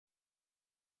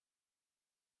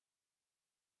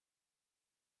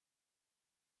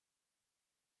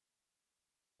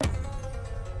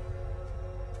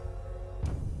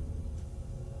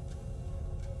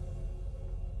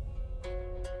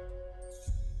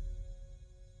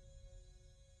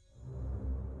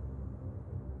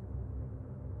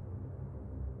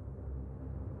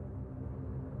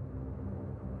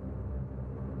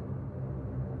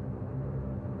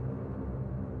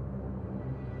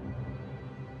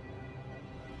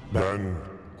Ben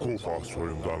Kufa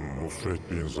soyundan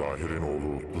Nusret bin Zahir'in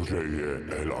oğlu Duceyye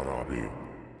el-Arabi.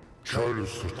 Çöl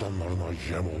sırtlanlarına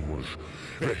yem olmuş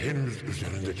ve henüz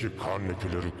üzerindeki kan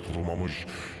lekeleri kurumamış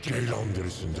ceylan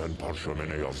derisinden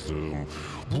parşömene yazdığım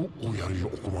bu uyarıyı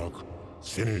okumak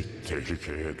seni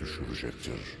tehlikeye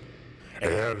düşürecektir.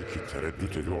 Eğer ki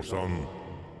tereddüt ediyorsan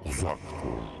uzak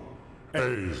dur.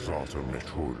 Ey zat-ı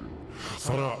meçhul!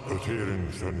 Sana öte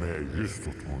yerin sönmeye yüz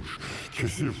tutmuş,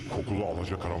 kesif kokulu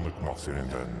alacakaranlık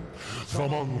mahzeninden,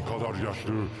 zaman kadar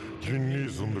yaşlı, cinli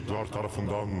zındıklar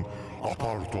tarafından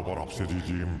apar topar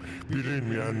hapsedildiğim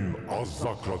bilinmeyen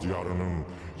Azzakra diyarının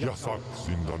yasak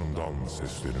zindanından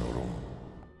sesleniyorum.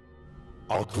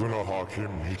 Aklına hakim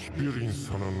hiçbir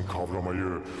insanın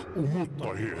kavramayı, umut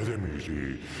dahi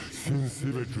edemeyeceği,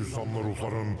 sinsi ve cüzdanlı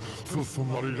ruhların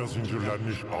tılsımlarıyla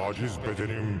zincirlenmiş aciz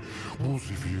bedenim bu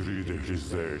zifiri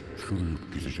dehlizde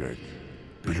çürüyüp gidecek.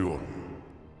 Biliyorum.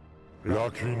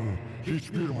 Lakin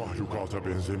hiçbir mahlukata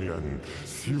benzemeyen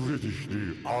sivri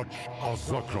dişli aç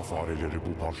azzakra fareleri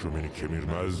bu parşömeni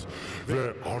kemirmez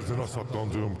ve ardına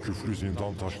saklandığım küflü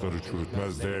zindan taşları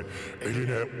çürütmez de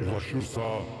eline ulaşırsa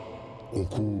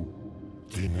oku,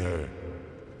 dinle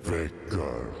ve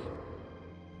gör.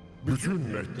 Bütün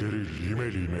metleri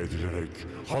lime lime edilerek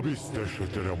habis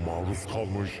dehşetlere maruz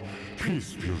kalmış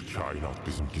pis bir kainat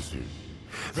bizimkisi.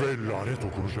 Ve lanet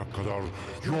okunacak kadar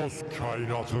yoz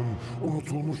kainatın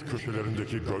unutulmuş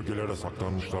köşelerindeki gölgelere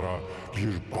saklanmışlara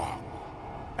bir bak.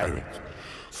 Evet,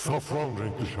 safran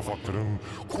renkli şafakların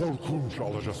korkunç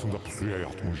alacasında pusuya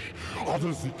yatmış,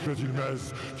 adı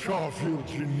zikredilmez kafir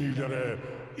cinlilere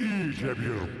iyice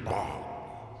bir bak.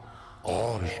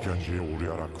 Ağır işkenceye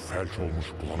uğrayarak felç olmuş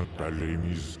bulanık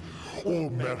belleğimiz,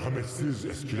 o merhametsiz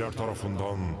eskiler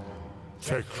tarafından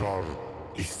tekrar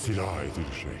istila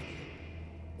edilecek.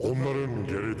 Onların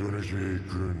geri döneceği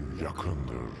gün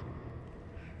yakındır.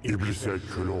 İblise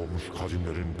köle olmuş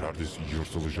kadimlerin perdesi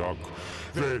yırtılacak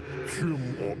ve tüm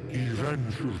o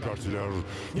iğrenç ürpertiler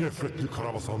nefretli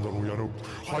karabasandan uyanıp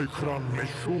haykıran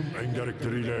meşhum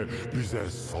engerekleriyle bize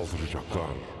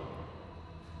saldıracaklar.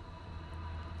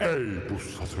 Ey bu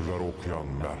satırları okuyan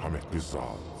merhametli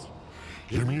zat!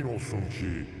 Yemin olsun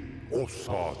ki o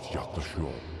saat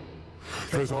yaklaşıyor.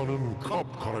 Fezanın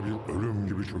kapkara bir ölüm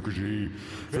gibi çökeceği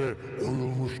ve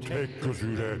oyulmuş tek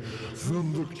gözüyle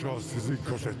zındıkça sizi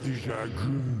gözetleyeceği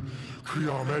gün,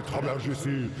 kıyamet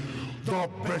habercisi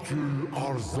Dabbetül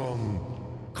Arz'dan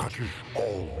kaçış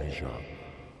olmayacak.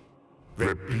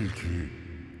 Ve bil ki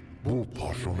bu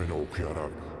parşömeni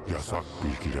okuyarak yasak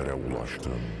bilgilere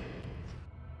ulaştın.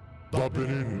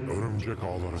 Dabbe'nin örümcek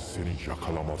ağları seni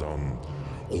yakalamadan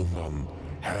ondan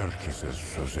herkese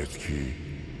söz et ki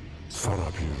sana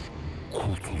bir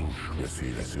kurtuluş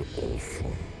vesilesi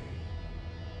olsun.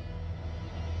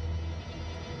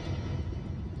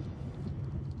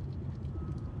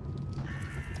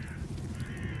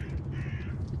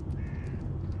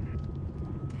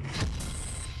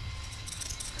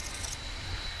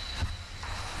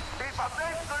 Wir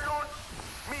verblenden uns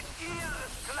mit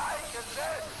ihresgleichen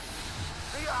selbst.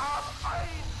 Wir haben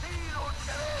ein Ziel und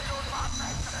gewählt und warten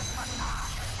ein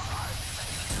Vertrag.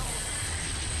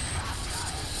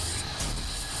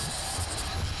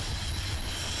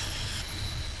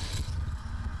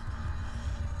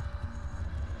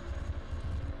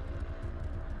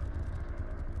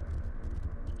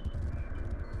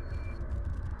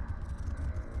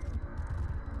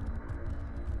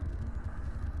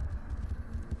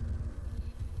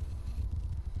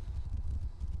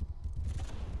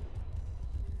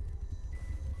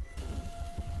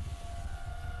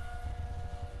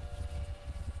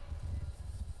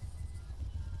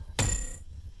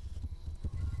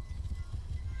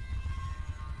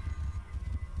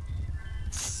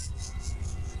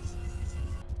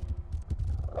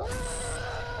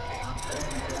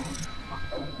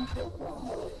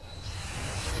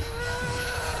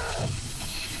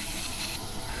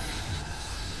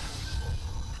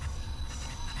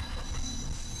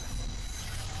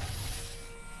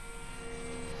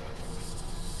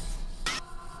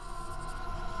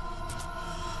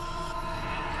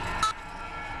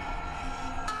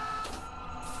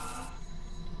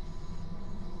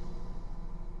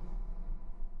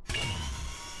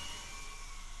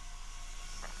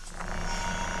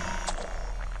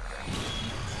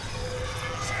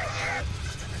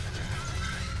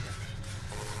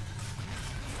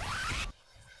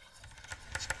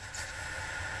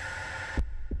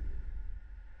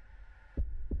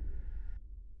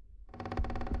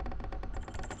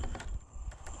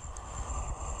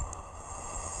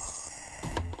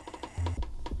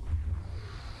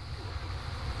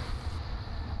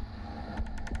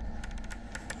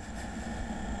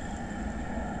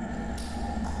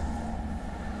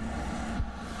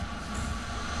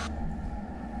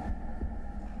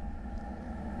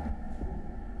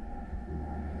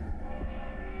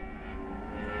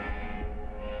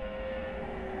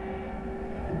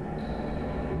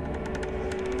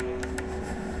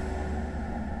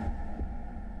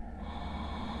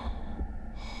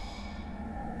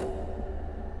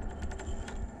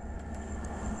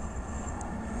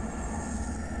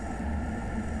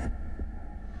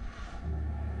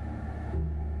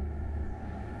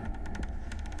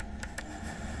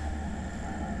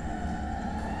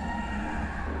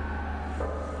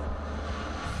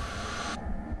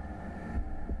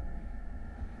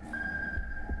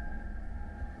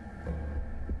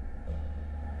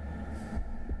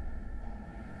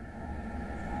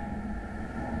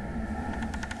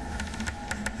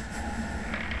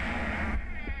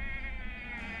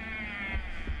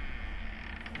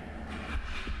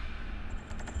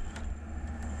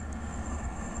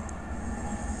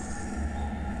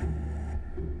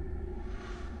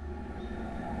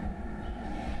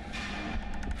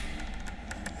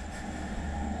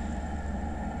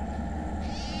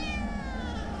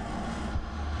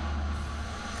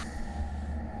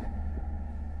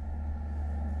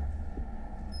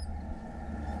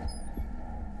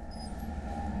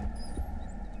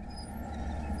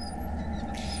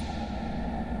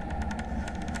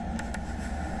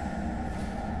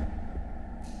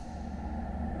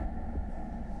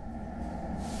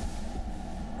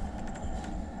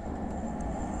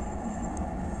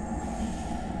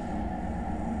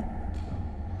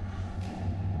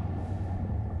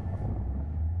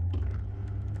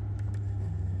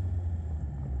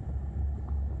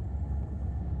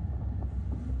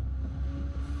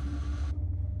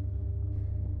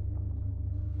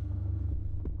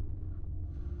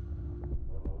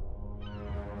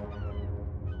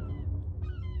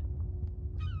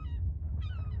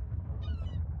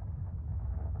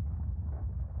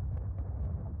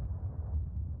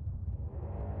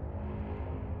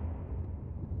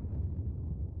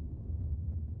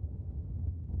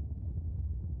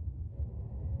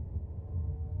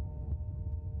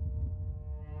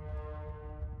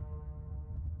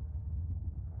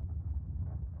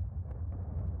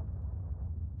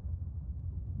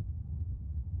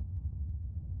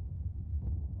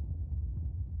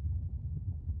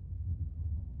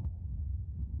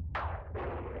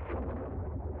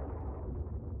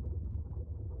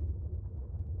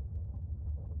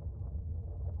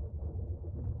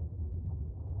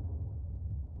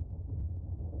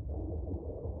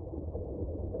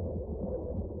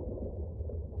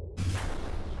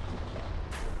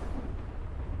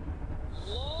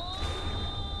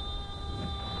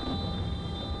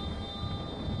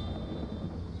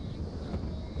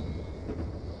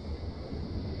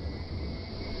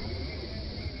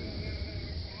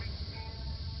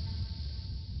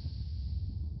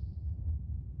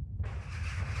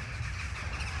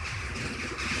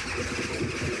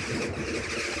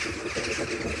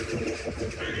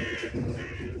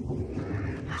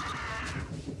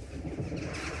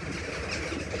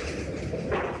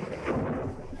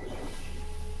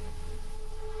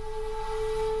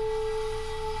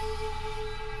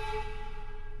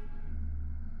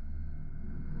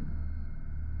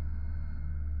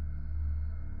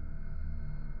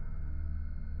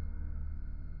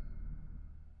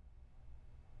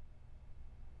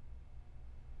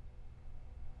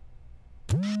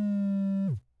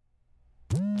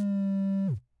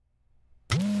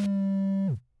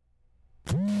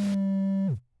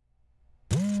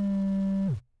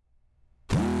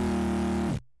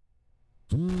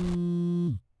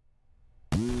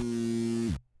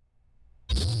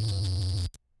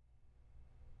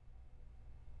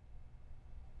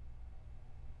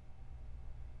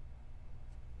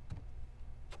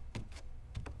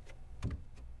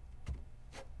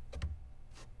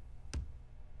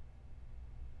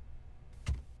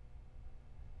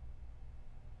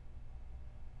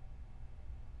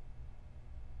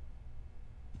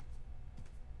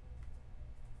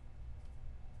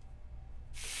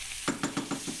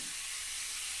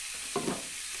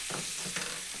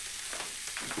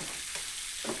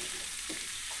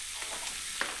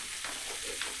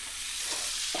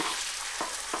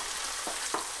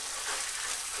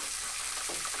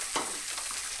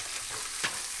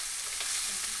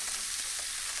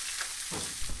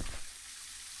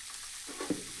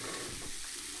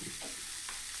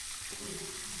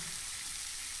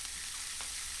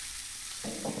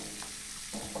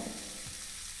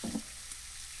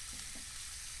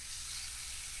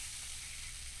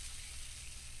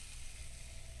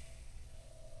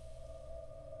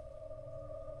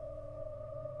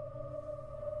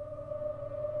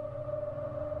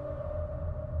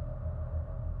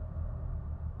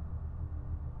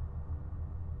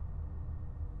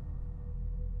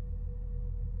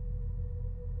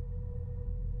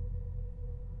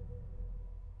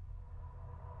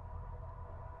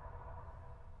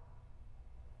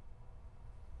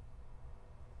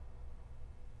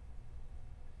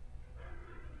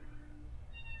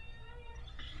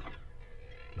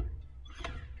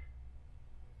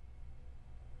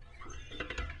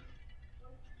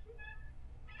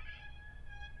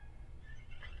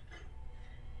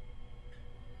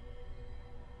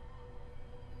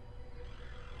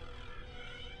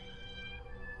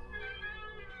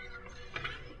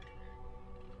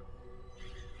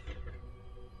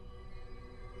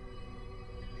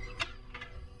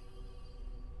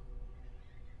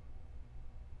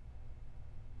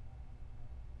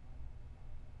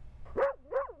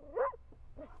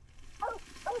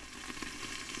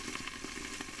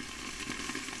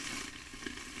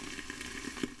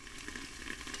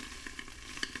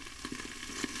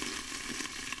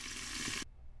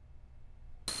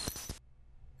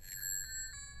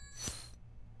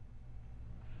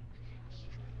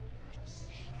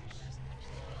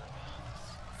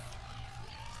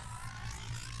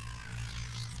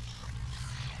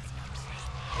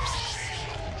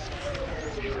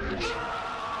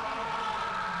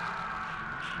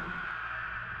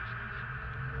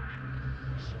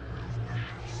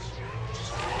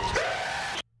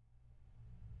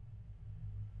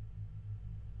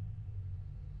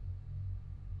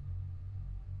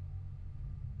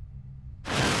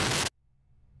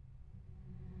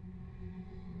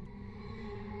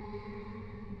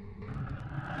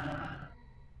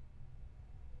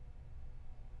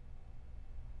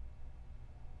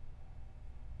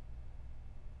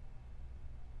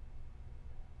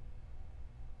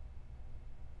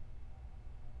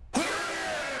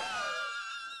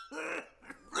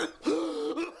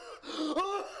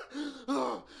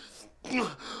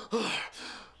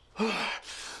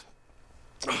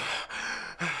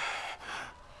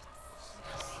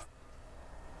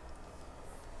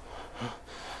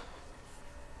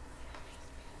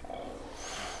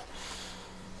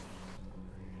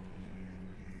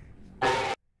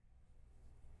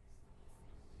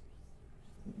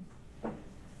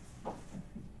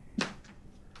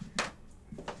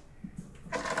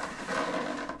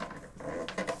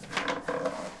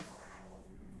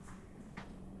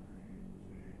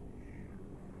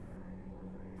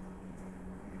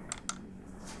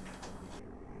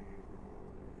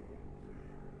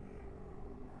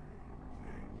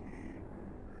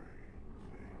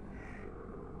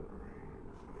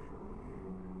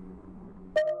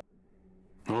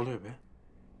 Ne oluyor be?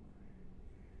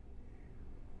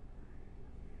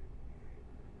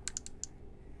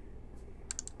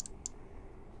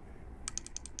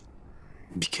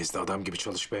 Bir kez de adam gibi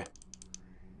çalış be.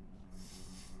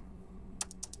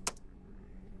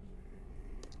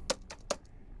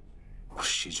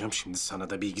 Başlayacağım şimdi sana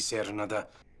da bilgisayarına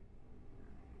da.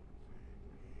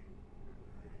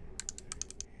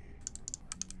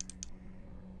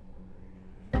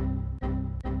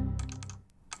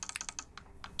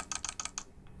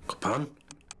 Kapan.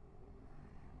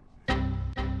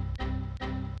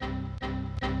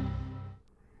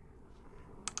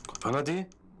 Kapan hadi.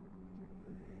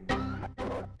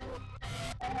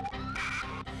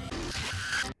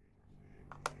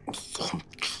 Allah'ım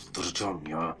çıldıracağım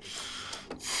ya.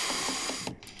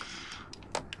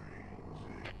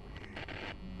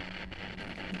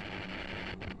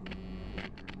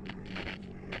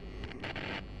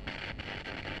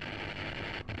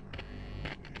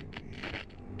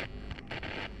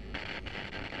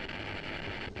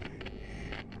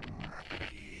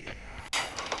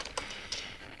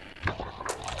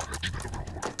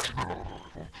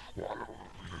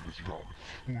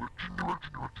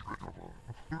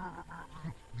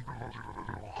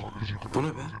 Bu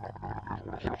ne be?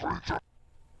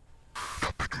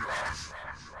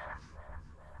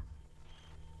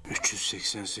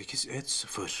 ...388 +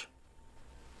 0.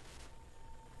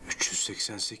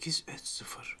 388 +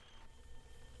 0.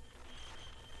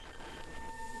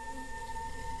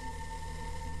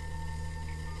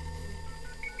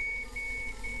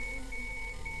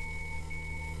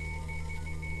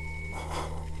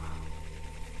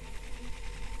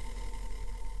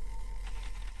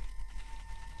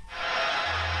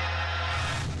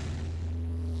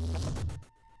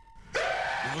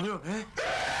 Ne oluyor be?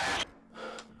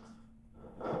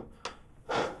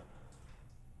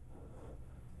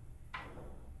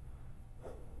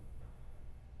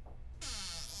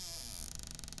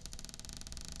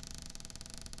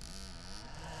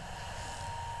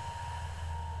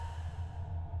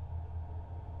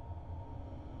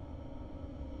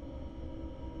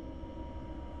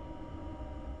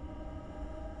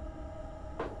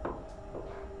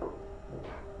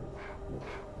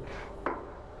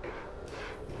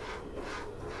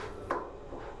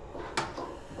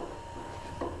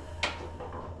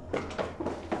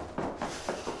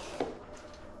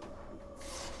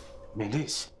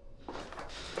 Melis.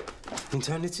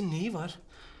 İnternetin neyi var?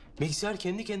 Bilgisayar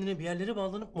kendi kendine bir yerlere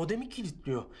bağlanıp modemi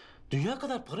kilitliyor. Dünya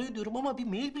kadar para ödüyorum ama bir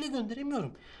mail bile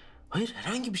gönderemiyorum. Hayır,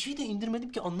 herhangi bir şey de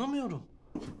indirmedim ki, anlamıyorum.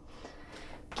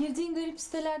 Girdiğin garip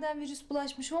sitelerden virüs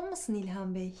bulaşmış olmasın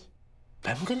İlhan Bey?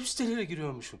 Ben mi garip sitelere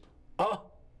giriyormuşum? Aa,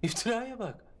 iftiraya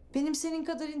bak. Benim senin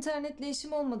kadar internetle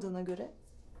işim olmadığına göre.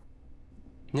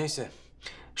 Neyse,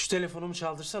 şu telefonumu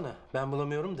çaldırsana. Ben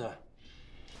bulamıyorum da.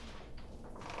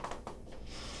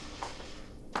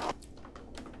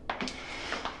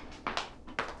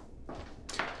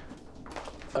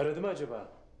 Aradı mı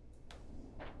acaba?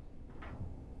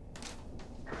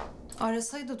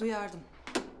 Arasaydı duyardım.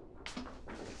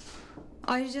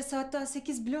 Ayrıca saat daha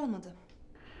 8 bile olmadı.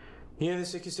 Yine de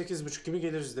 8-8:30 gibi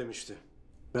geliriz demişti.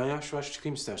 Ben yavaş yavaş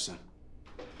çıkayım istersen.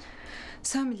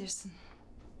 Sen bilirsin.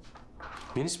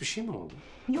 Melis, bir şey mi oldu?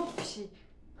 Yok bir şey.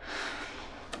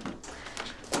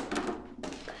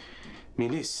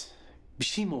 Melis, bir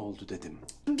şey mi oldu dedim.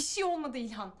 Bir şey olmadı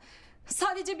İlhan.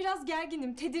 Sadece biraz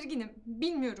gerginim, tedirginim.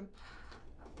 Bilmiyorum.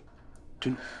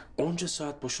 Dün onca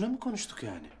saat boşuna mı konuştuk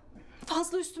yani?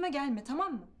 Fazla üstüme gelme,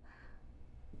 tamam mı?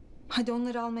 Hadi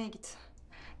onları almaya git.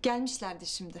 Gelmişlerdir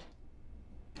şimdi.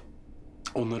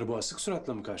 Onları bu asık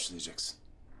suratla mı karşılayacaksın?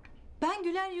 Ben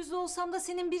güler yüzlü olsam da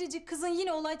senin biricik kızın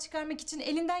yine olay çıkarmak için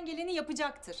elinden geleni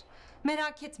yapacaktır.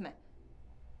 Merak etme.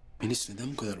 Melis,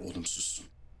 neden bu kadar olumsuzsun?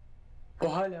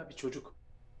 O hala bir çocuk.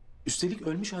 Üstelik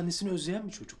ölmüş annesini özleyen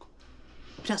bir çocuk.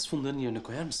 Biraz Funda'nın yerine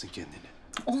koyar mısın kendini?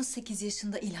 18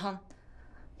 yaşında İlhan.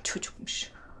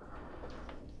 Çocukmuş.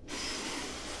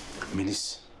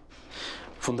 Melis,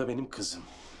 Funda benim kızım.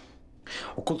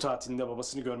 Okul tatilinde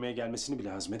babasını görmeye gelmesini bile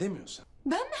hazmedemiyorsan.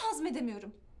 Ben mi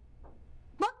hazmedemiyorum?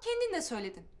 Bak kendin de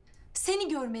söyledin. Seni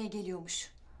görmeye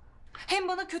geliyormuş. Hem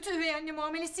bana kötü üvey anne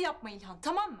muamelesi yapma İlhan,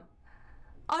 tamam mı?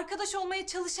 Arkadaş olmaya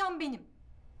çalışan benim.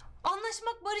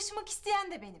 Anlaşmak, barışmak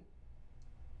isteyen de benim.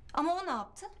 Ama o ne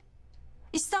yaptı?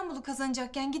 İstanbul'u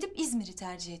kazanacakken gidip İzmir'i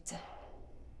tercih etti.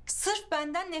 Sırf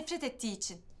benden nefret ettiği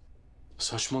için.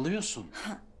 Saçmalıyorsun.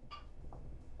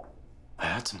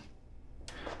 Hayatım,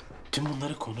 tüm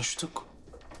bunları konuştuk.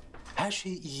 Her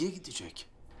şey iyiye gidecek.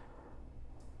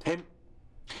 Hem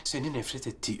seni nefret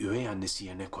ettiği üvey annesi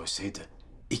yerine koysaydı...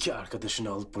 ...2 arkadaşını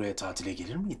alıp buraya tatile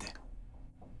gelir miydi?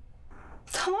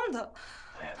 Tamam da...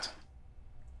 Hayatım,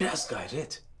 biraz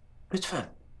gayret. Lütfen.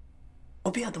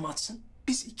 O bir adım atsın,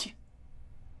 biz 2.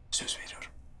 Söz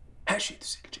veriyorum. Her şey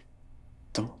düzelecek.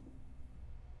 Tamam.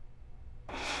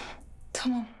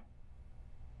 Tamam.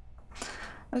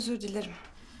 Özür dilerim.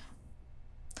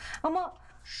 Ama...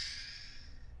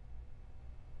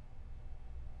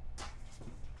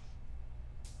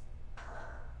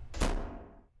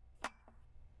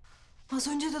 Az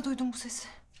önce de duydum bu sesi.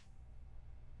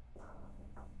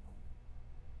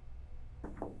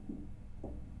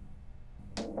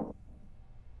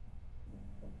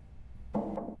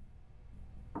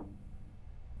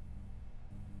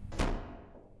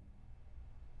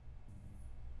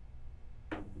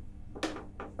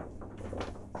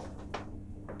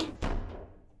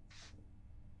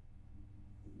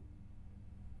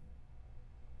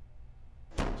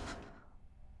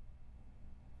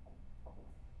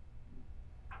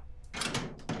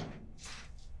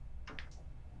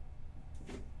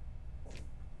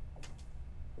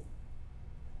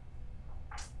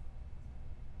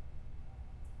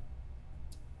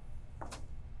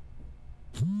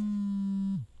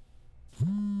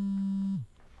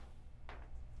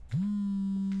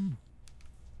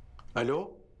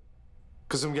 Alo?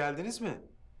 Kızım geldiniz mi?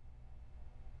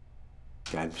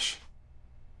 Gelmiş.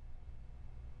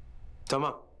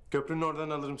 Tamam. Köprünün oradan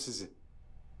alırım sizi.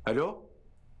 Alo?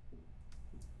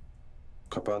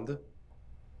 Kapandı.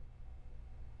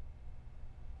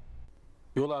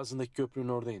 Yol ağzındaki köprünün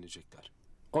orada inecekler.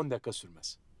 10 dakika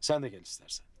sürmez. Sen de gel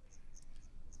istersen.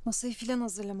 Masayı filan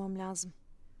hazırlamam lazım.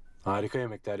 Harika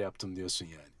yemekler yaptım diyorsun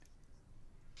yani.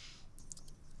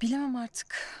 Bilemem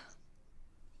artık.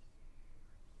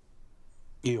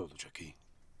 İyi olacak, iyi.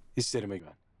 Hislerime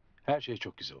güven. Her şey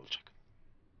çok güzel olacak.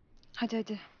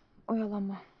 Hadi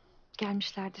oyalanma.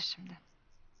 Gelmişlerdir şimdi.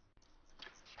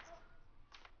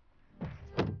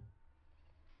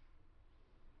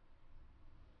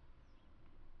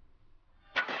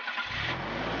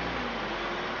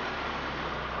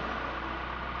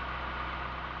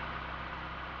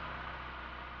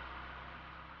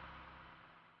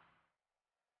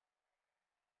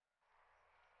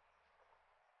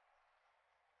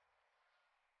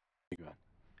 Güven.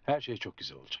 Her şey çok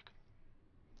güzel olacak.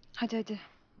 Hadi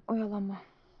oyalanma.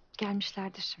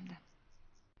 Gelmişlerdir şimdi.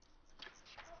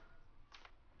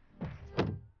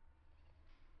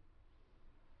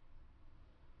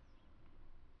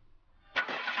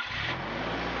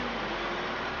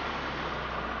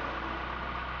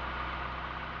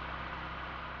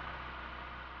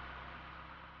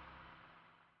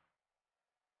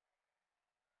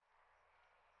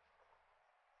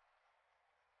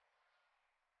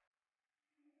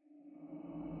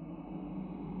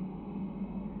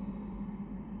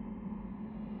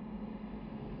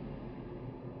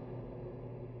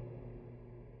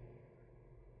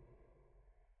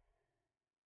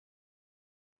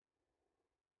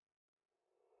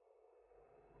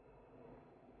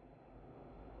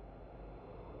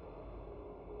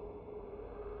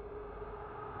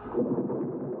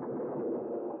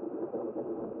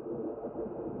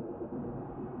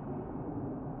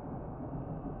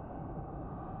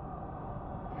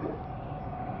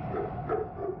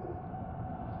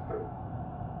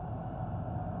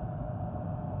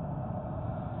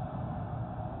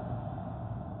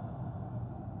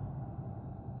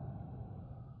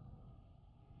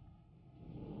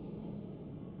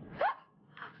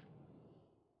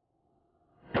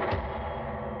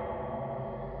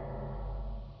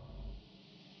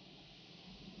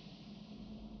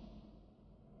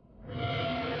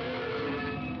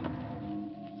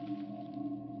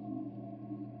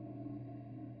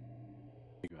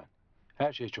 Güven.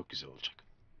 Her şey çok güzel olacak.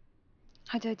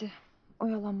 Hadi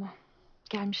oyalanma.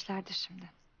 Gelmişlerdir şimdi.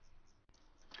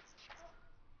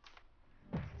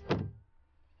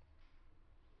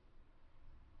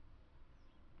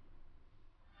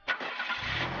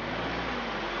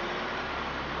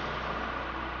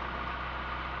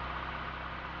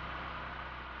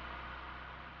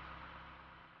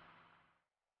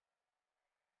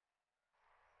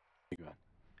 Güven.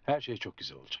 Her şey çok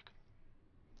güzel olacak.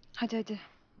 Hadi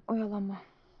oyalanma.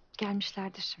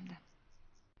 Gelmişlerdir şimdi.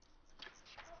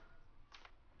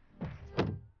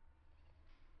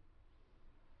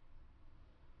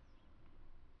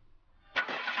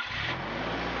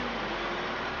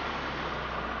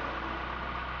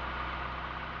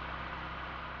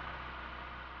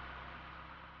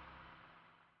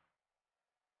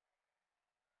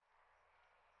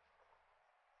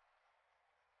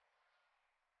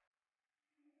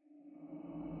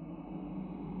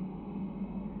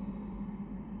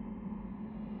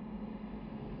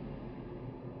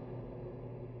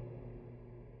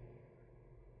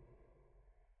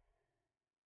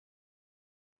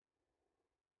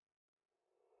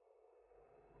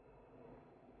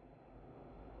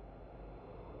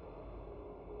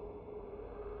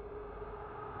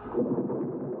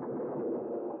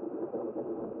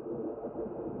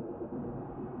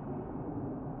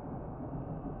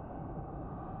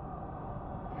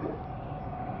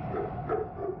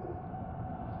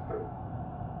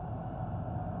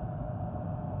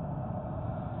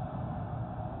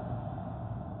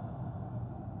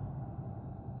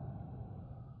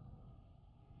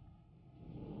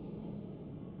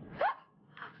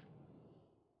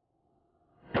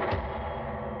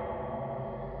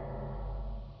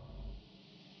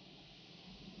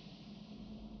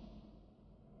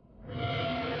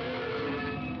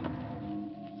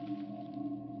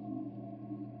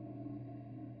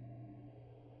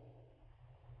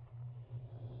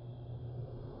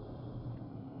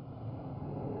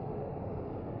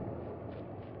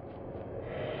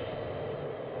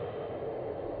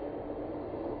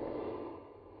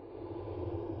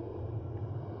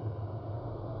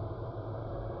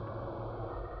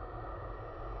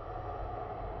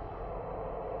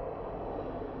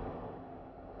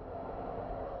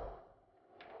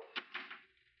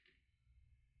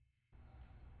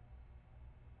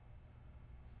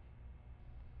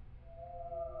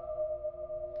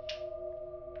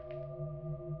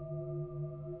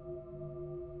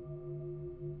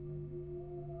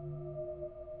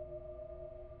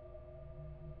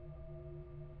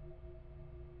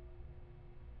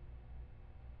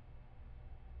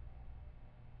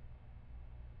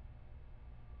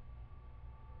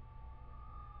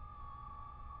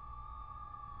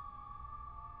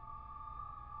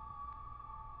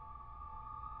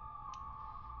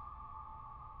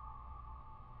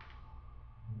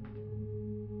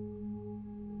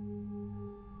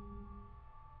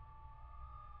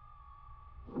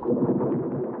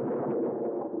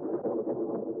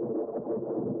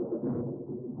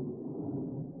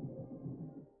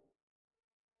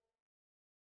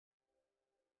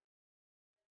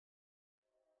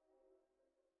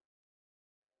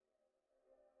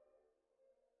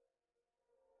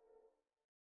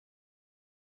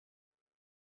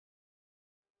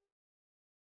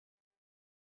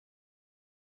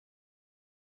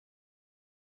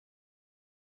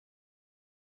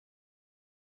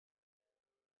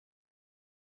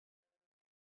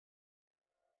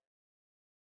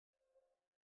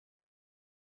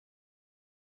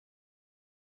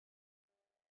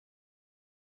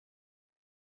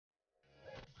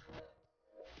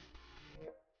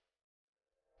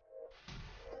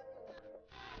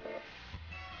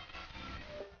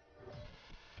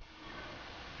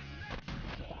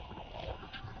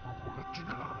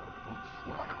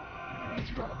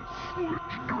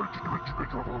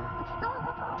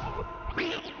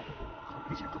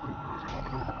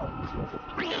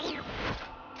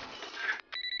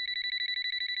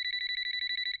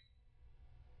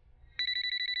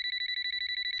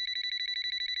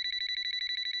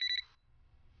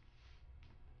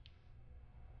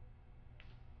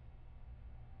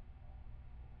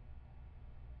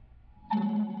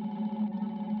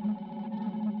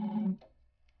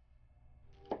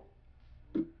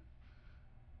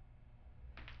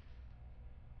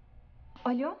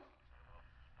 Alo?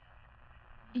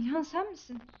 İlhan sen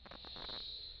misin?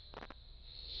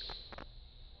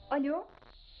 Alo?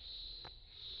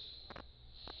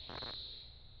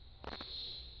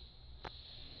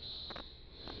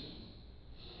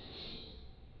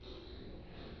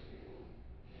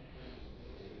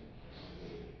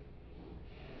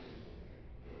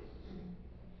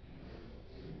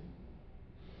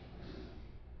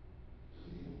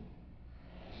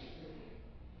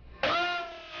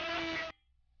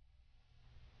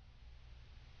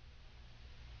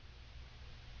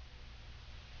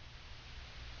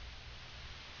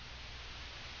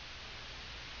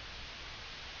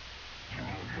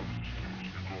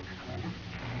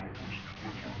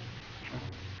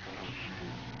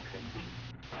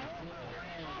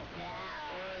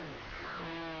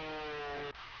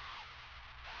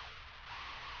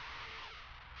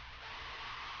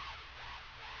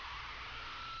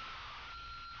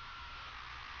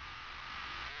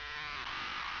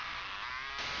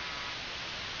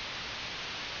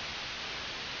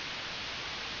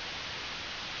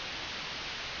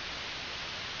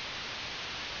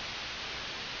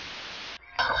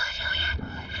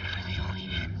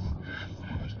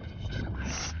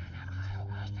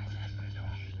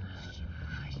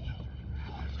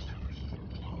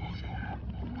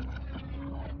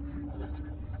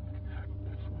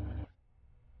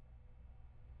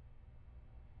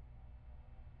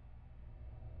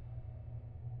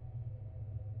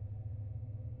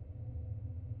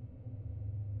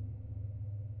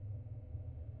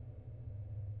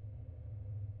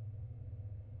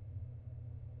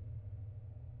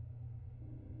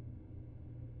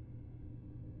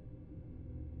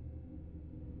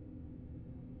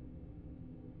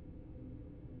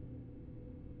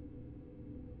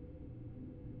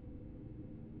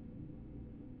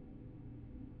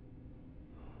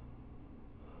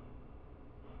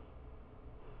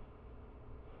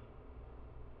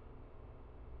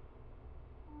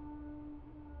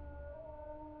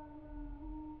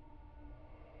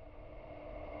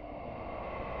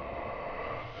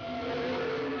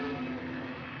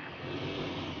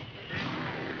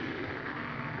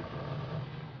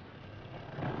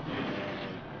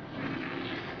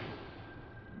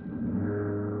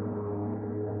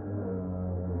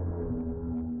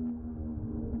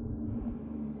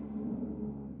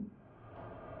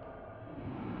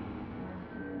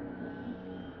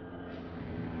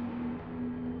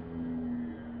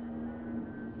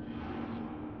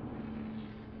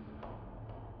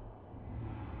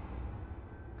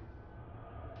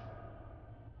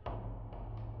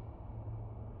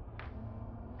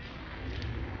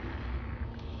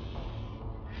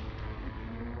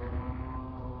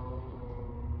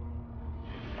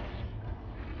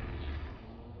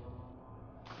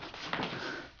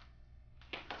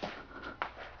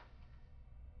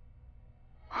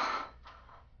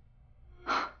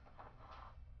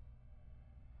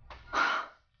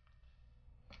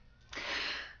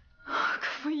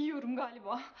 Kafayı yiyorum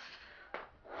galiba.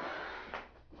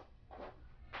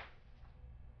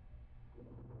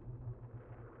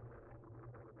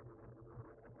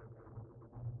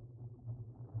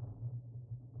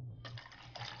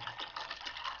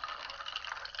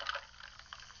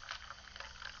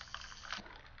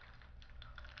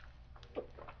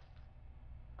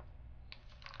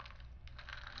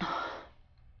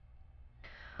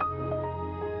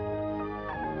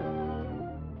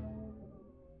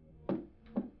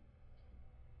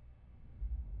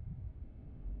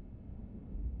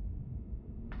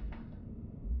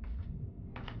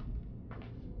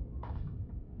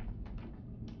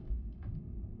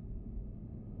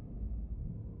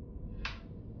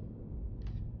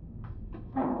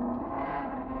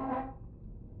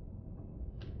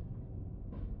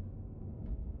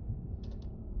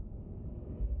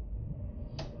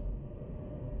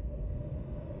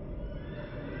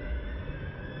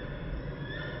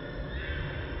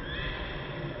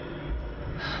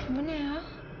 Bu ne ya?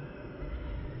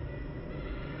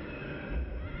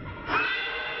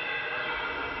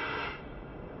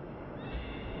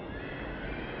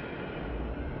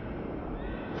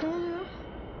 Ne oluyor?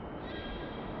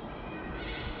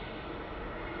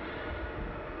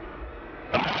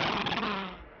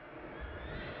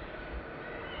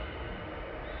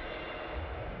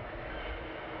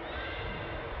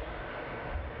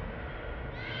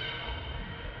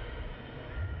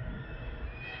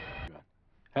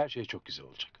 Her şey çok güzel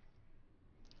olacak.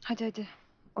 Hadi hadi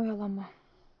oyalanma.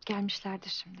 Gelmişlerdir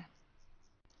şimdi.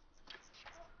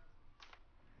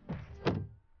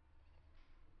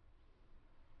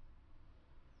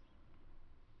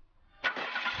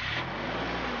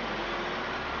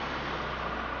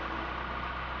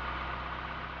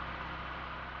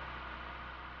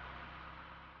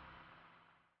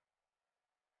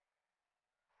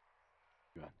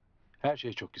 Her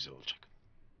şey çok güzel olacak.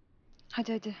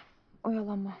 Hadi hadi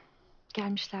oyalanma.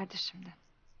 Gelmişlerdir şimdi.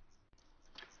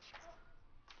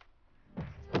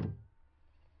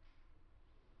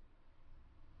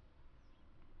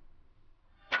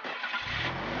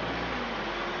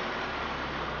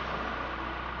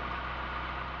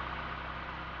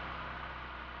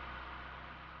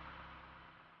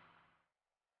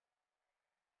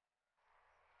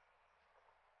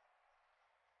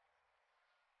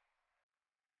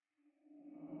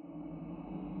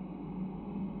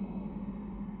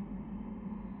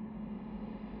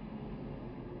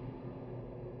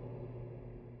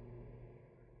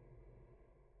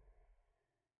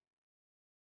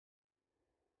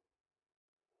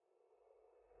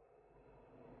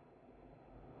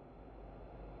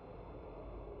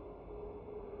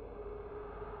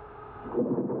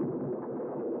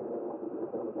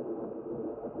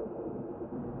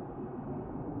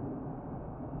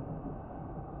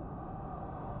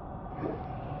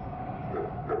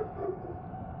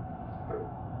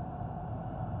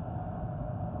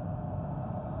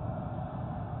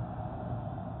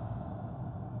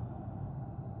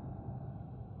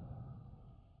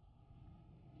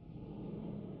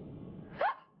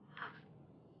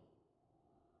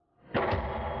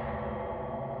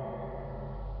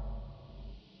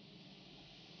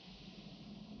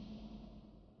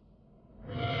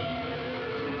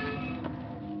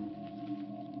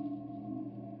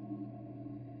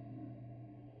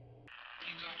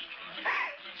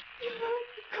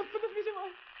 Kapıda biri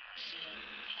var.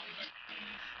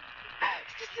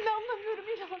 Sesini anlamıyorum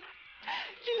İlhan.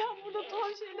 İlhan burada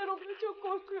tuhaf şeyler oluyor. Çok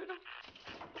korkuyorum.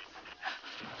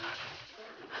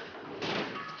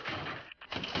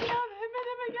 İlhan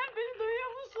hemen gel. Beni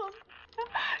duyuyor musun?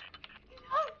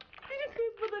 İlhan biri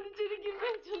kırpmadan içeri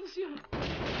girmeye çalışıyor.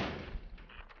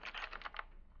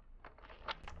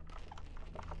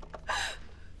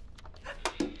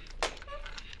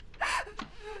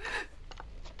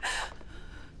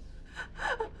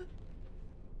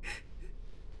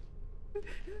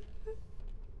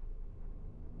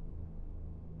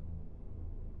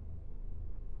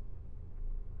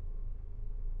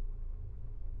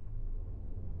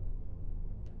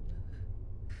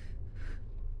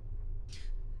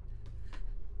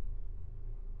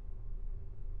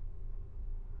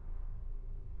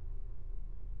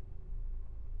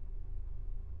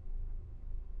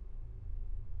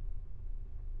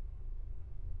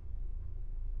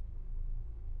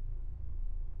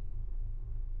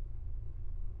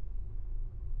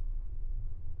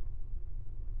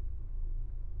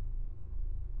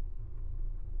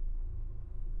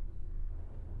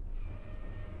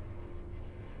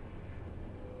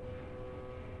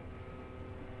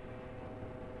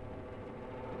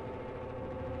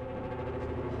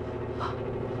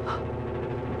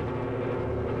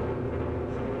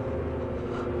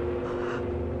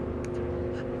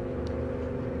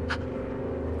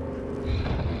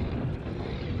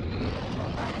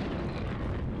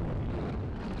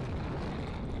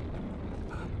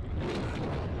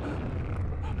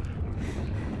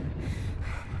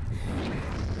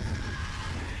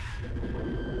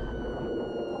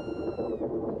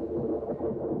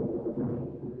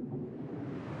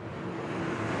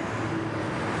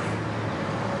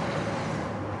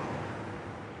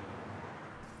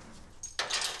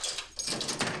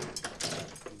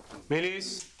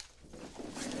 Melis.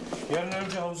 Yarın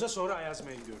önce havuza sonra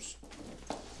Ayazma'ya gidiyoruz.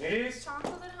 Melis.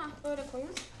 Çantaları böyle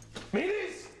koyun.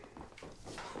 Melis.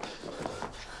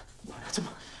 Hayatım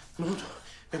ne oldu?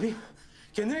 Bebeğim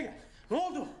kendine gel. Ne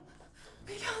oldu?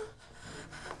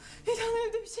 İlhan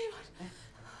evde bir şey var.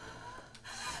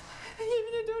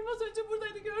 Yemin ediyorum az önce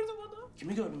buradaydı, gördüm onu.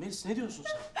 Kimi gördün Melis? Ne diyorsun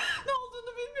sen? Ne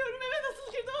olduğunu bilmiyorum, eve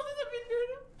nasıl girdi onu da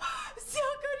bilmiyorum.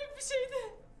 Siyah garip bir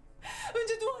şeydi.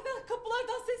 Önce duvardan,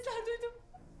 kapılardan sesler duydum.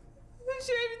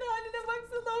 Şu evin haline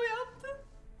baksana, o yaptı.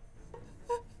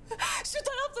 Şu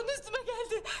taraftan üstüme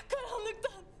geldi,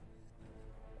 karanlıktan.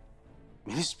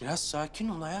 Melis biraz sakin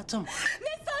ol hayatım.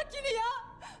 Ne sakini ya?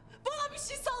 Bana bir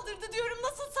şey saldırdı diyorum,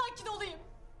 nasıl sakin olayım?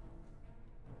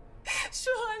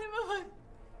 Şu halime bak.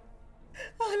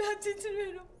 Hala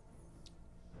titriyorum.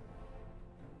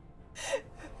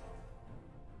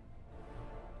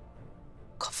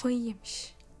 Kafayı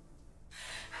yemiş.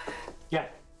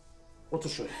 Gel. Otur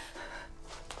şöyle.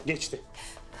 Geçti.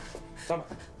 Tamam.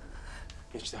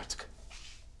 Geçti artık.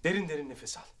 Derin derin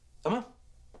nefes al. Tamam?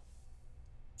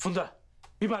 Funda,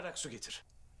 bir bardak su getir.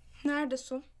 Nerede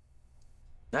su?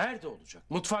 Nerede olacak?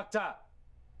 Mutfakta.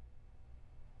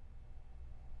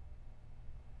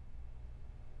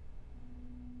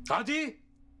 Hadi.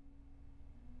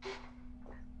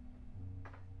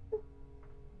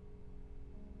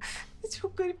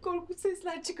 Çok garip korkunç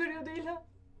sesler çıkarıyordu İlhan.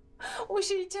 O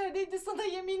şey içerideydi, sana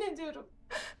yemin ediyorum.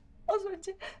 Az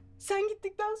önce sen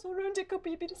gittikten sonra önce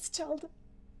kapıyı birisi çaldı.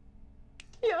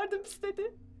 Yardım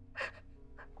istedi.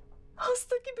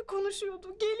 Hasta gibi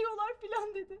konuşuyordu. Geliyorlar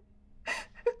filan dedi.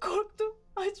 Korktum.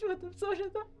 Açmadım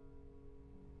sonra da.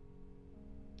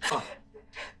 Al.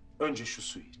 Önce şu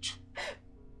suyu iç.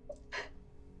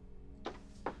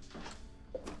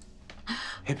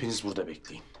 Hepiniz burada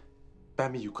bekleyin.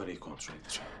 Ben bir yukarıyı kontrol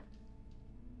edeceğim.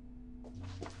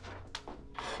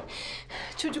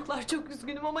 Çocuklar çok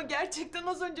üzgünüm ama gerçekten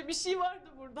az önce bir şey vardı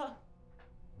burada.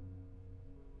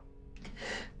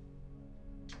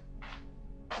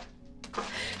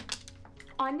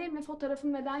 Annemle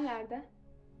fotoğrafım neden yerde?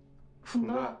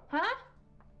 Funda. Ha?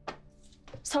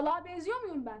 Salağa benziyor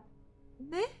muyum ben?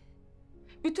 Ne?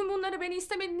 Bütün bunları beni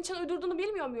istemediğin için uydurduğunu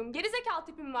bilmiyor muyum? Gerizekalı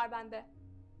tipim var bende.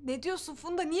 Ne diyorsun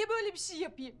Funda? Niye böyle bir şey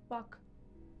yapayım? Bak,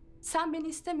 sen beni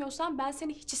istemiyorsan ben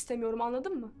seni hiç istemiyorum,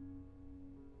 anladın mı?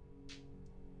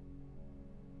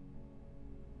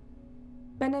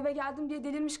 Ben eve geldim diye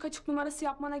delirmiş kaçık numarası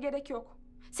yapmana gerek yok.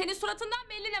 Senin suratından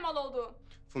belli ne mal olduğu.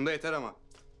 Funda yeter ama.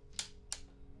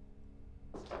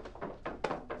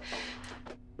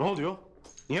 Ne oluyor?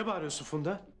 Niye bağırıyorsun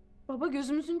Funda? Baba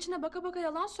gözümüzün içine baka baka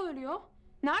yalan söylüyor.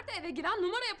 Nerede eve giren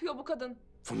numara yapıyor bu kadın.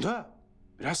 Funda,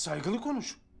 biraz saygılı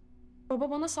konuş.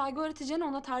 Baba bana saygı öğreteceğine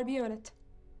ona terbiye öğret.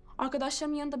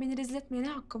 Arkadaşlarımın yanında beni rezil etmeye ne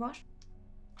hakkı var?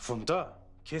 Funda,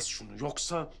 kes şunu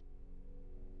yoksa...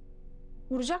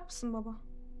 Vuracak mısın baba?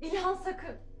 İlhan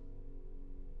sakın.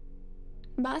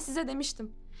 Ben size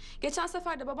demiştim. Geçen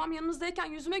sefer de babam yanınızdayken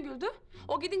yüzüme güldü.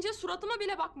 O gidince suratıma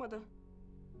bile bakmadı.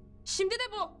 Şimdi de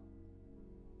bu.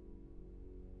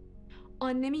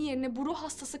 Annemin yerine bu ruh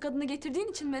hastası kadını getirdiğin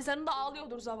için mezarında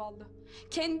ağlıyordur zavallı.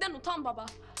 Kendinden utan baba.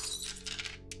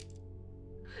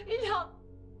 İlhan.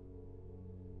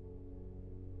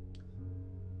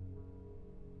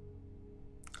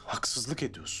 Haksızlık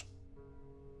ediyorsun.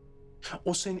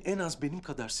 O seni en az benim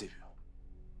kadar seviyor.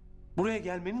 Buraya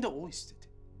gelmeni de o istedi.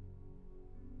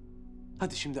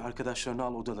 Hadi şimdi arkadaşlarını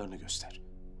al, odalarını göster.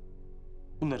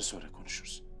 Bunları sonra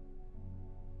konuşuruz.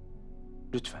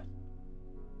 Lütfen.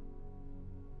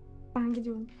 Ben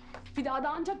gidiyorum. Bir daha da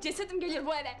ancak cesedim gelir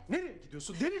bu eve. Nereye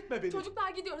gidiyorsun? Delirtme beni. Çocuklar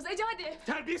gidiyoruz. Ece hadi.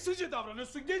 Terbiyesizce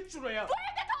davranıyorsun. Geç şuraya. Bu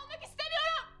evde kalmak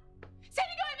istemiyorum.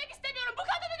 Seni görmek istemiyorum. Bu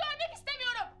kadını görmek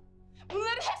istemiyorum.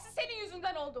 Bunların hepsi senin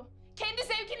yüzünden oldu. Kendi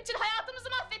zevkin için hayatımızı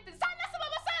mahvettin. Sen nasıl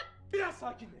babasın? Biraz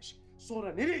sakinleş.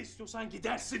 Sonra nereye istiyorsan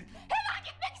gidersin. Hemen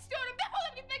gitmek istiyorum.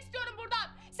 Defolup gitmek istiyorum buradan.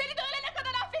 Seni de ölene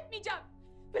kadar affetmeyeceğim.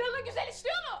 Planın güzel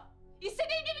işliyor mu?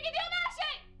 İstediğin gibi gidiyor mu her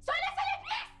şey? Söylesene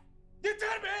pis!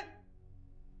 Yeter be!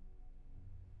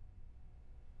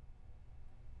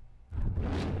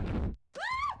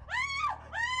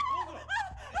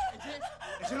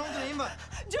 Ece ne oldu, neyin var?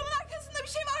 Camın arkasında bir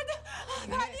şey vardı.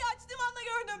 Perdeyi açtığım anda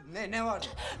gördüm. Ne vardı?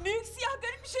 Büyük siyah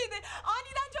garip bir şeydi.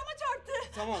 Aniden cama çarptı.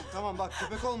 Tamam bak,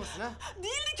 köpek olmasın ha.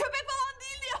 Değildi, köpek falan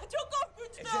değildi ya. Çok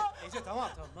korkunçtu. Ece tamam.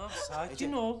 Tamam, sakin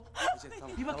Ece. ol. Ece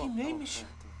tamam. Bir bakayım tamam, neymiş?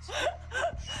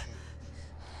 tamam.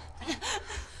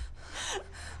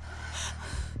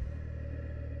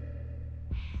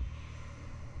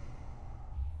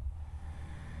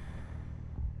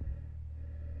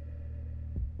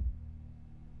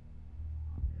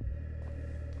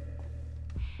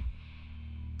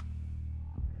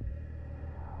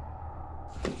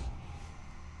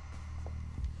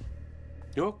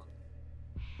 Yok.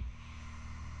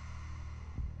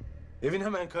 Evin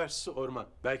hemen karşısı orman.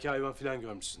 Belki hayvan falan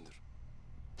görmüşsündür.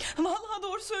 Vallahi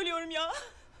doğru söylüyorum ya.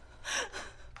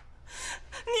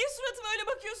 Niye suratıma öyle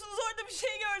bakıyorsunuz? Orada bir şey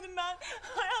gördüm ben.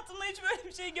 Hayatımda hiç böyle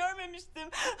bir şey görmemiştim.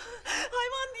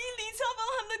 Hayvan değildi, insan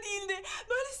falan da değildi.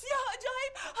 Böyle siyah,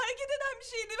 acayip hareket eden bir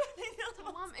şeydi. Böyle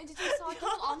inanılmaz. Tamam Ececiğim sakin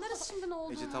ol. Anlarız şimdi ne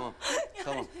olduğunu. Ece tamam.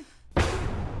 Tamam.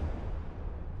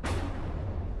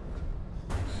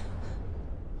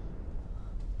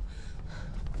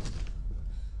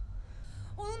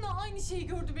 Onunla aynı şeyi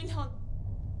gördüm İlhan.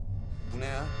 Bu ne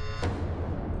ya?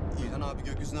 İlhan abi,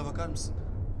 gökyüzüne bakar mısın?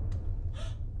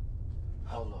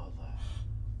 Allah Allah.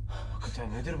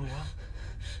 Hakikaten nedir bu ya?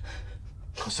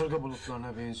 Kasırga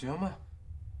bulutlarına benziyor ama...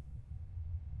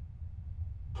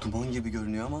 Duman gibi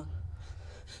görünüyor ama...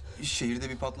 şehirde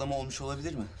bir patlama olmuş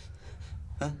olabilir mi?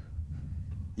 Ha?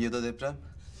 Ya da deprem?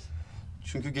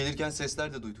 Çünkü gelirken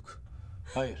sesler de duyduk.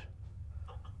 Hayır.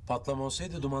 Patlama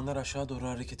olsaydı dumanlar aşağı doğru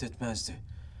hareket etmezdi.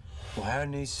 Bu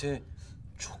her neyse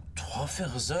çok tuhaf ve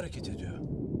hızlı hareket ediyor.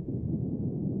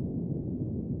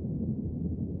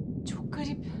 Çok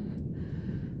garip.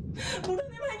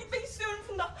 Buradan hemen gitmek istiyorum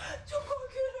Funda. Çok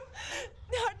korkuyorum.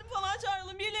 Yardım falan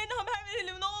çağıralım. Birilerine haber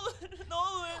verelim. Ne olur. Ne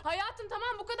olur. Hayatım tamam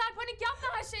bu kadar panik yapma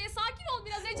her şeye. Sakin ol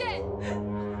biraz Ece.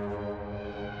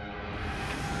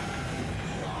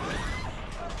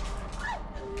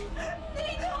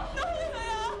 Neydi o? Ne oluyor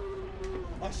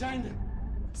ya? Aşağı indi.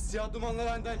 Siyah dumanlar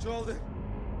aniden çoğaldı.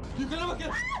 Yukarı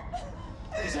bakın.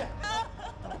 Ece.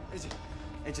 Ece.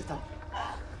 Ece tamam.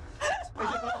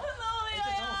 Ece tamam. Ne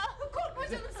oluyor ya? Korkma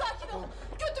canım sakin ol.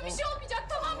 Kötü bir şey olmayacak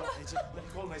tamam mı? Ece,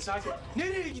 panik olma sakin.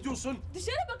 Nereye gidiyorsun?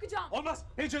 Dışarı bakacağım. Olmaz.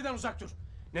 Ece'den uzak dur.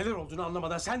 Neler olduğunu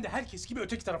anlamadan sen de herkes gibi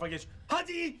öteki tarafa geç.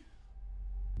 Hadi!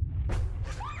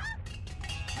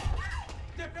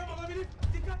 Deprem olabilir.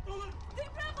 Dikkatli olun.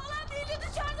 Deprem falan değildi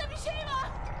dışarıda bir şey var.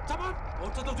 Tamam.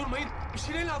 Ortada durmayın. Bir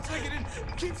şeylerin altına girin.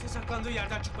 Kimse saklandığı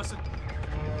yerden çıkmasın.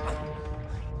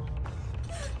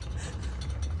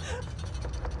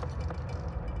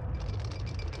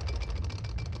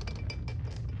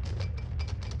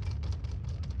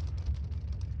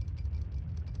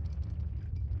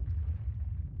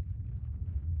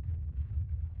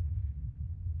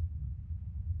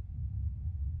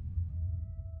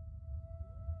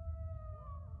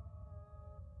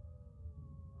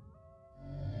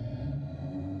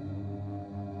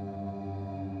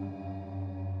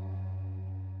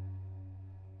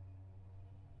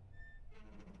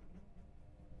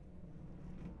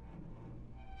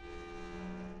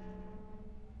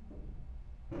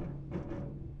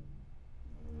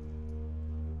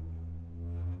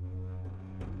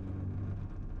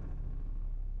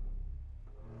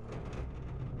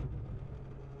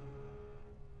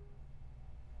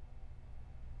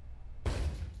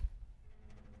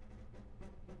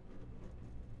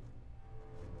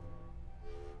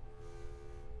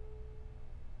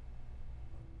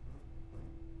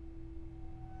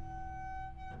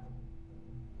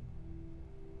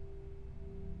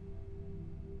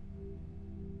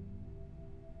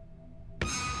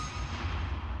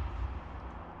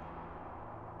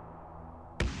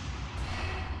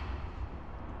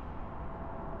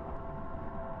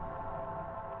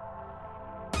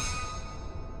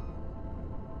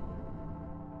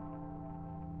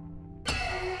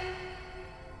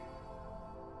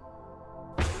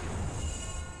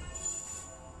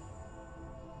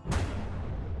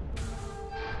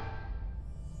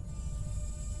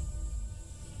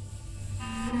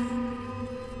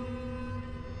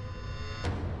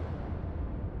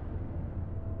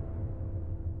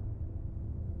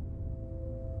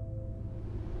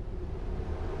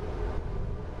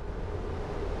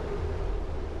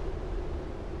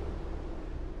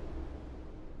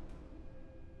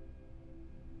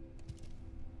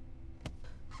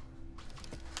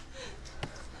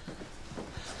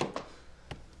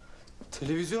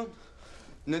 Televizyon.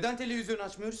 Neden televizyonu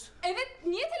açmıyoruz? Evet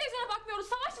niye televizyona bakmıyoruz?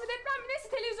 Savaş mı deprem mi neyse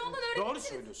televizyondan öğrenebiliriz. Doğru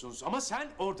söylüyorsunuz ama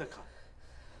sen orada kal.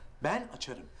 Ben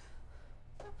açarım.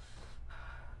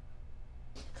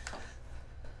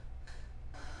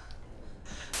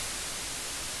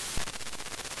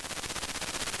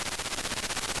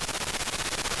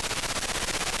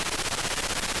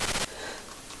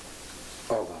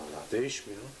 Allah Allah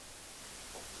değişmiyor.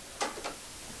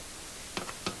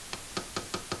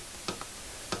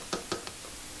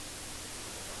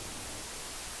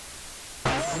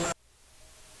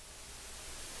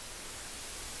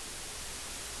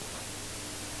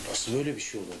 Nasıl böyle bir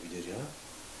şey olabilir ya?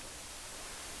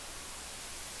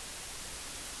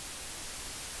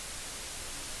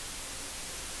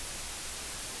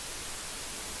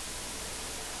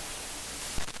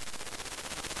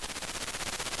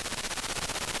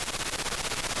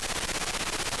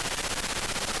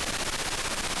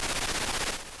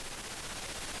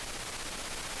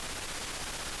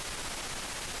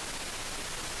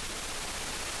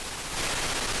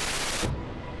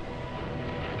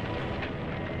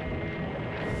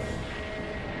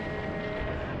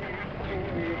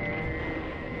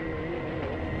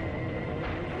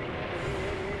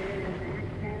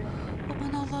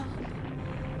 Aman Allah'ım.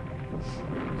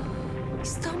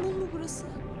 İstanbul mu burası?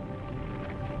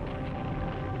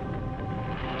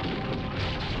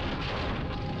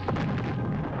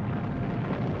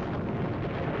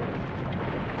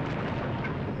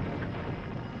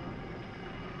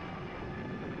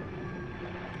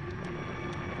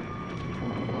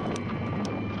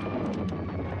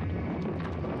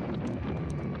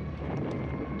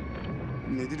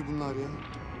 Nedir bunlar ya?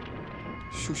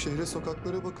 Şu şehre,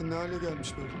 sokaklara bakın ne hale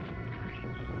gelmiş böyle.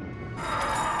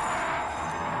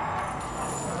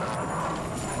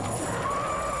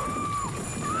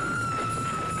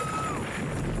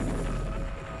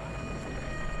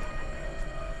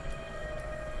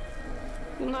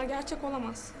 Bunlar gerçek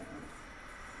olamaz.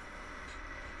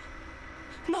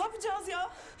 Ne yapacağız ya?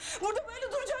 Burada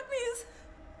böyle duracak mıyız?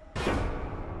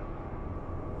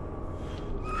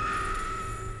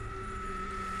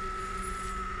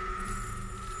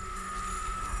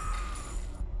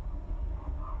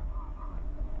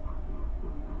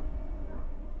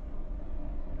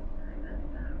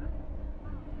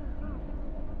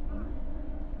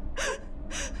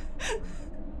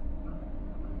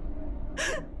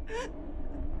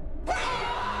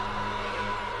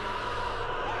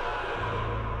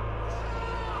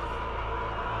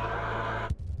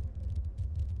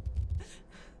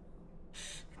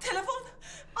 Telefon.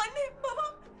 Anne,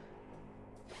 babam.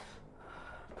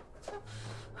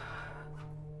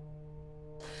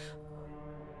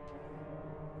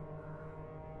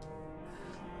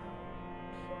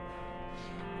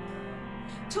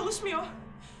 Çalışmıyor.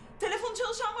 Telefon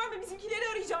çalışan var mı? Bizimkileri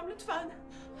arayacağım lütfen.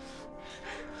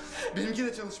 Benimki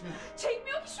de çalışmıyor.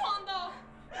 Çekmiyor ki şu anda.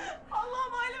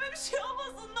 Allah'ım aileme bir şey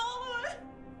olmasın ne olur.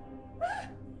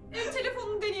 Ev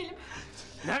telefonunu deneyelim.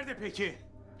 Nerede peki?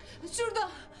 Şurada.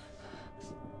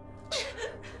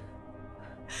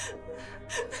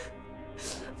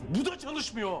 Bu da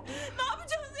çalışmıyor. Ne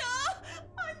yapacağız ya?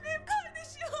 Annem,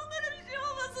 kardeşim, onlara bir şey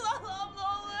olmasın Allah'ım ne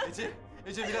olur.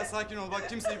 Ece biraz sakin ol. Bak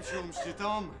kimseye bir şey olmuş değil,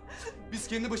 tamam mı? Biz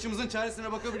kendi başımızın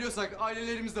çaresine bakabiliyorsak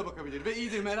ailelerimiz de bakabilir ve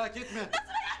iyidir, merak etme. Nasıl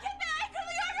merak etme ya?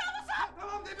 Ekranı görmüyor musun?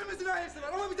 Tamam, hepimizin ailesi var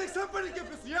ama bir tek sen panik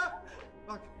yapıyorsun ya.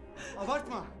 Bak,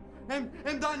 abartma.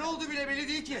 Hem daha ne oldu bile belli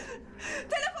değil ki.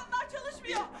 Telefonlar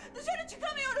çalışmıyor. Dışarı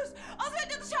çıkamıyoruz. Az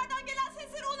önce dışarıdan gelen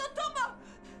sesleri unuttun mu?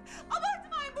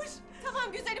 Abartmaymış.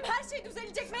 Tamam güzelim, her şey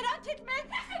düzelecek, merak etme.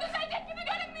 Hiçbir düzelecek gibi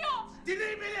görünmüyor.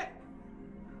 Dinleyin beni.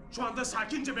 Şu anda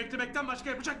sakince beklemekten başka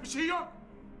yapacak bir şey yok.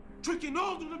 Çünkü ne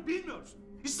olduğunu bilmiyoruz.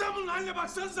 İstanbul'un haline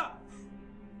baksanıza.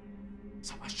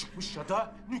 Savaş çıkmış ya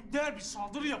da nükleer bir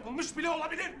saldırı yapılmış bile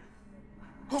olabilir.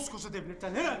 Koskoca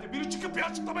devletten herhalde biri çıkıp bir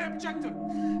açıklama yapacaktır.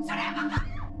 Şuraya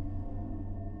bakın.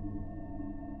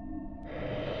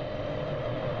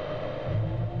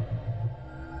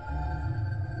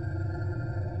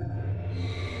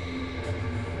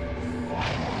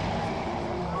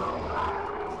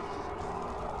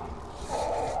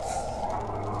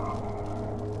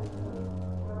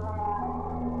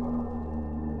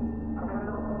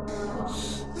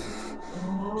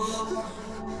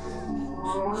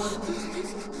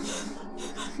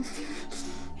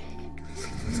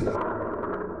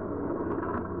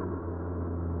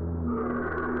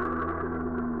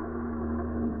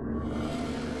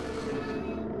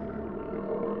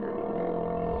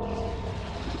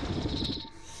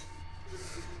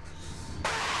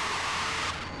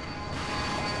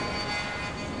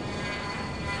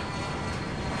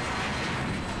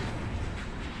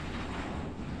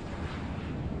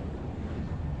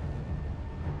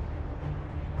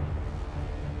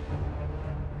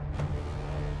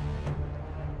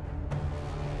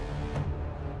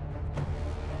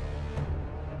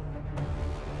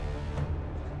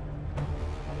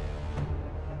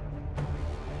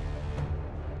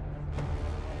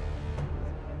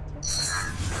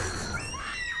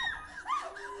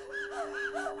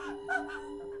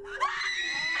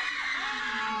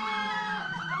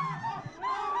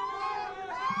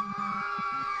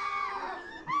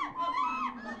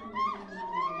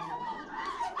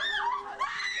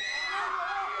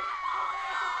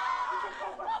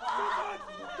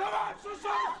 Tamam,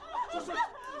 susun! Susun!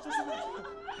 Susun!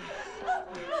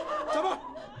 Tamam!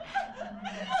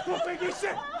 Korkmayın,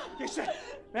 geçti! Geçti!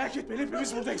 Merak etmeyin,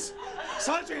 hepimiz buradayız.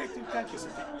 Sadece elektrikler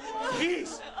kesildi.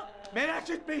 İyiyiz! Merak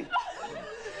etmeyin!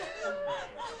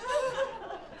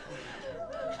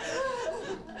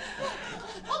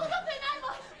 Odada fener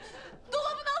var.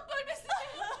 Dolabın alt bölmesinde.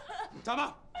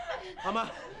 Tamam! Ama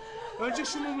önce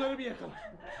şu mumları bir yakalım.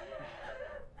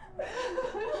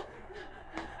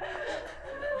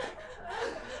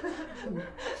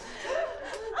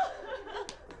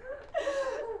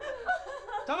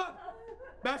 Tamam.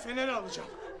 Ben feneri alacağım.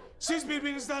 Siz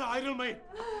birbirinizden ayrılmayın.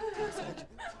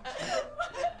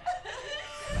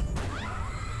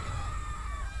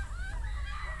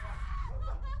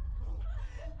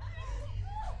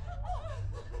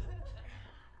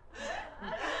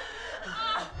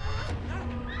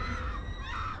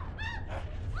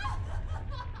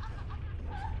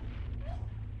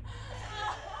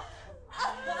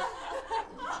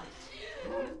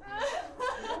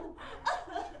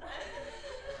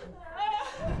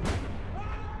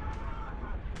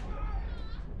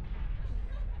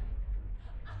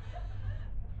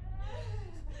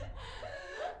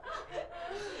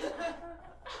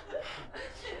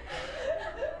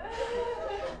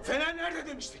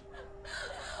 demiştin?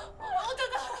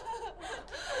 Odada.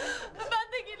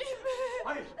 Ben de geleyim mi?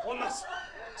 Hayır, olmaz.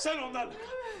 Sen onlarla kal.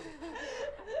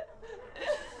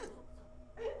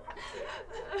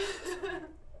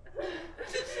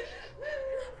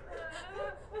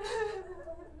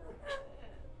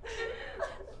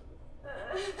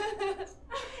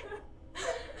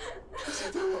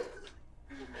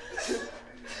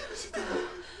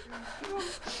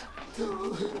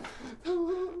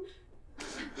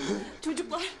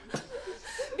 Çocuklar,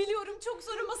 biliyorum çok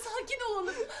zor ama sakin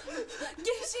olalım.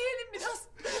 Gevşeyelim biraz.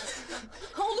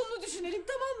 Olumlu düşünelim,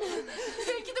 tamam mı?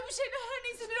 Belki de bu şeyler her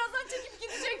neyse birazdan çekip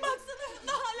gidecek. Baksana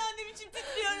da hala ne biçim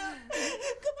titriyorum.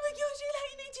 Kapıdaki o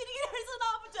şeyler yine içeri girerse ne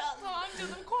yapacağız? Tamam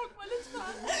canım, korkma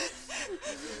lütfen.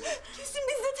 Kesin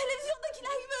biz de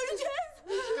televizyondakiler gibi öleceğiz.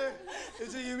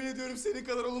 Ece yemin ediyorum senin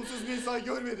kadar olumsuz bir insan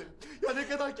görmedim. Ya ne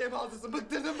kadar kemalsızsın,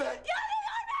 bıktırdın be. Ya ne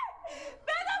görme!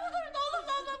 Benden bu durumda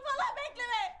olumlu falan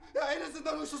bekleme. Ya en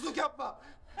azından huysuzluk yapma.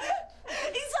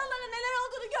 İnsanların neler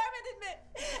olduğunu görmedin mi?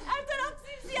 Her taraf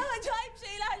simsiyah acayip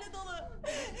şeylerle dolu.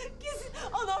 Kesin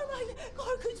anormal,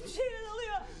 korkunç bir şeyler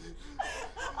oluyor.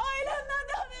 Ailemden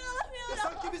de haber alamıyorum. Ya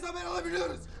sanki biz haber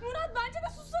alabiliyoruz. Murat, bence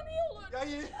de sussan iyi olur. Ya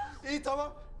iyi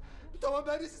tamam. Tamam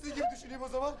ben de sizin gibi düşüneyim o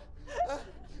zaman. Ha?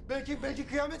 Belki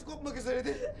kıyamet kopmak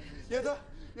üzeredir.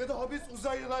 Ya da hapis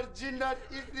uzaylılar, cinler,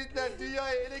 ifritler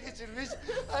dünyayı ele geçirmiş,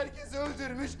 herkesi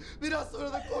öldürmüş. Biraz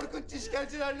sonra da korkunç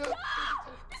işkencelerle...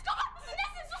 Psikopat mısın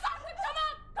nesin? Sus artık,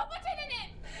 tamam. Kapa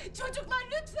çeneni. Çocuklar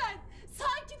lütfen,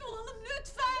 sakin olalım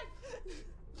lütfen.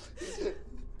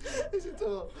 Ece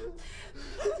tamam.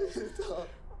 Ece tamam.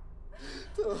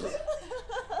 Tamam.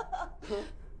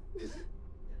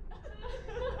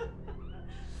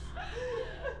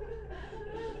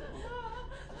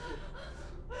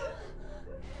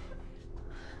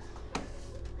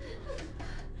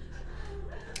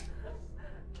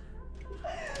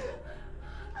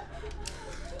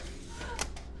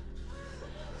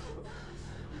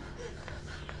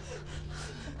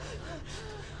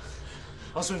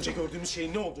 Az önce gördüğümüz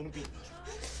şeyin ne olduğunu bilmiyorum.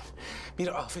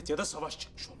 Bir afet ya da savaş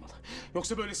çıkmış olmalı.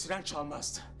 Yoksa böyle siren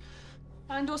çalmazdı.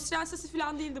 Bence o siren sesi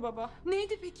falan değildi baba.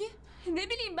 Neydi peki? Ne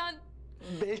bileyim ben.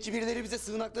 Belki birileri bize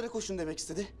sığınaklara koşun demek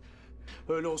istedi.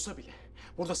 Öyle olsa bile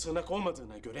burada sığınak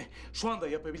olmadığına göre şu anda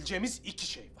yapabileceğimiz iki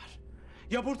şey var.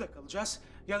 Ya burada kalacağız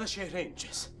ya da şehre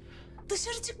ineceğiz.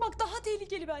 Dışarı çıkmak daha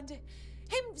tehlikeli bence.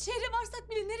 Hem şehre varsak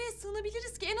bile nereye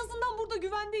sığınabiliriz ki? En azından burada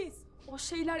güvendeyiz. O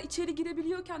şeyler içeri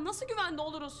girebiliyorken nasıl güvende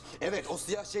oluruz? Evet o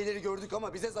siyah şeyleri gördük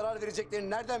ama bize zarar vereceklerini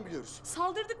nereden biliyoruz?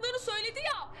 Saldırdıklarını söyledi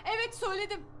ya. Evet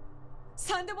söyledim.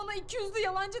 Sen de bana 200'lü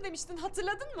yalancı demiştin,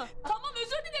 hatırladın mı? Tamam,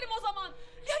 özür dilerim o zaman.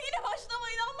 Ya yine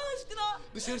başlamayın Allah aşkına.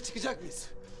 Dışarı çıkacak mıyız?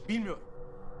 Bilmiyorum.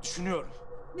 Düşünüyorum.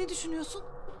 Ne düşünüyorsun?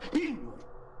 Bilmiyorum.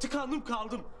 Tıkandım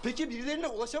kaldım. Peki birilerine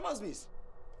ulaşamaz mıyız?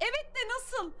 Evet de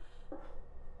nasıl?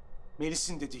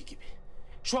 Melis'in dediği gibi.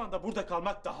 Şu anda burada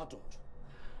kalmak daha doğru.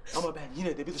 Ama ben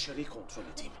yine de bir dışarıyı kontrol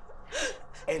edeyim.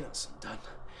 En azından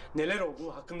neler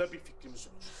olduğu hakkında bir fikrimiz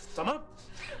olur. Tamam?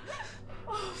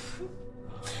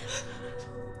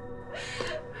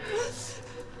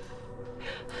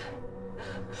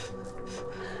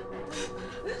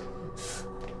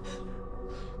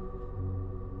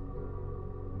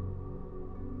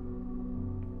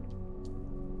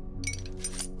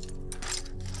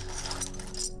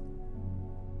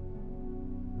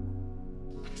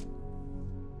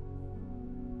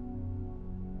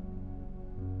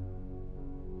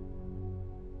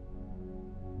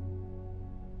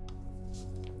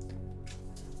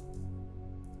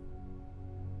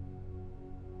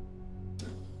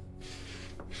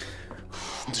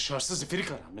 Dışarısı zifiri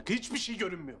karanlık. Hiçbir şey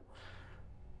görünmüyor.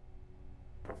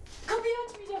 Kapıyı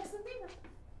açmayacaksın değil mi?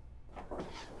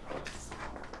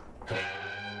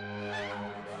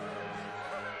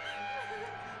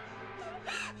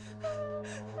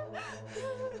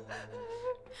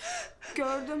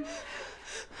 Gördüm.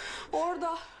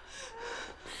 Orada.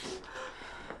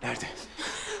 Nerede?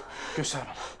 Göster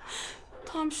bana.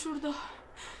 Tam şurada.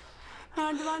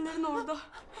 Merdivenlerin orada.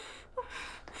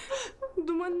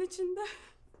 Dumanın içinde.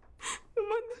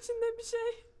 Dumanın içinde bir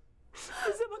şey.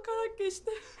 Bize bakarak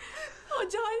geçti.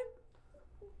 Acayip.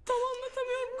 Tam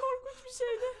anlatamıyorum, korkunç bir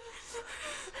şeydi.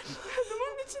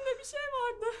 Dumanın içinde bir şey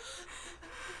vardı.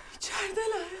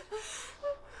 İçerideler.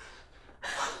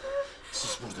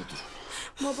 Siz burada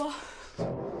durun. Baba.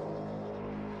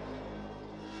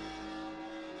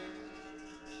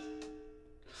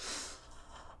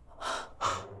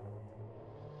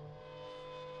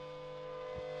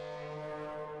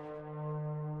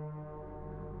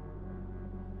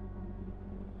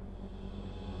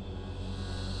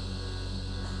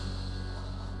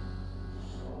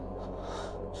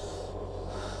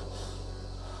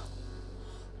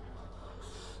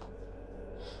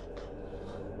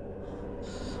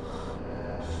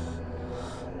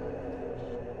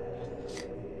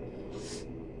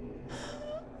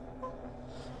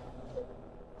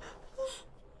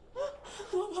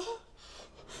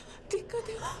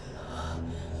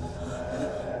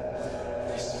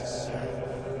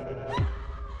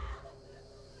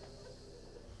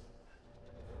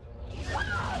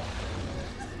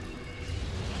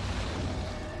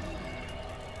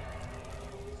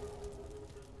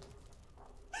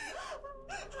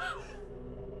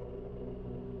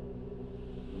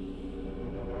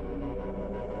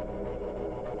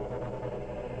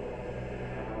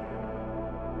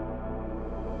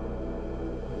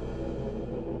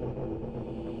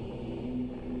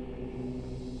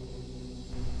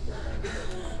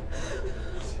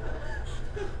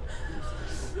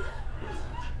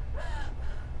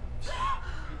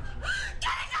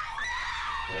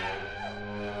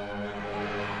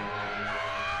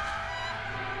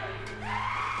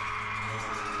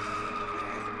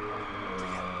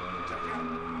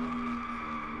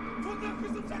 buradan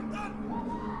kızım saklan!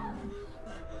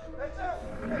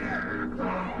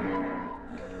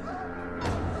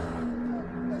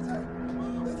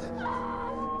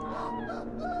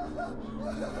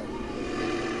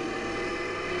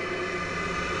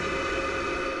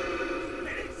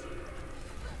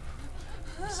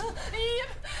 İyiyim.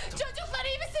 Çocuklar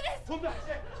iyi misiniz? Funda!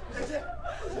 Ece!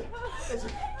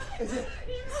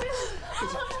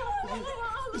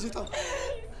 Ece tamam.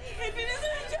 Hepimiz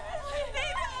öleceğiz.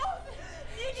 Neydi o?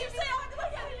 Niye kimse yardıma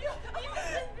gelmiyor?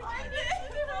 Anne.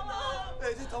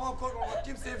 Ece tamam korkma bak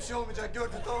kimseye bir şey olmayacak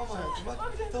gördün tamam mı hayatım bak.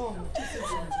 Tamam mı? Kimseye bir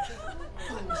şey olmayacak.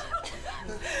 Tamam.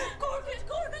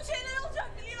 Korkunç şeyler olacak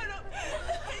biliyorum.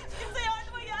 Hiç kimse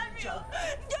yardıma gelmiyor.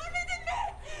 Görmedin mi?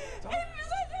 Hepimiz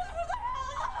öleceğiz burada.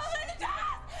 Öleceğiz.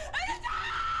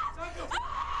 Öleceğiz.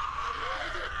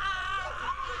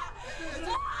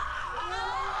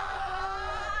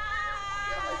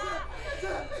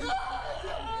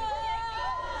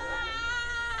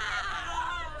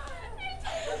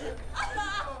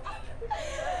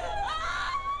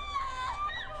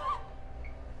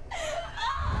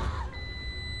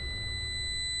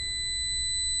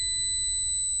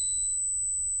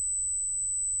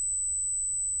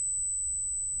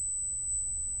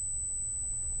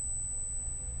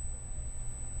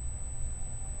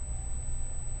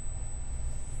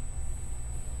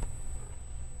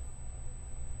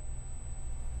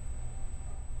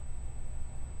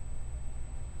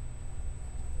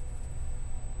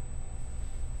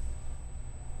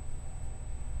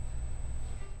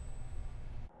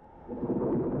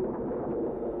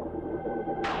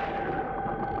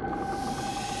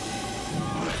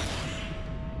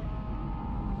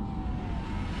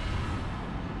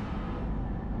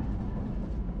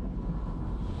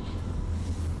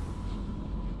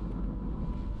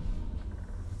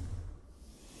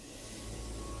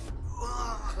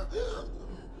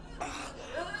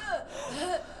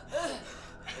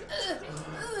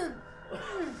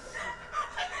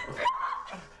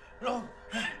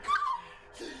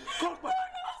 Korkma.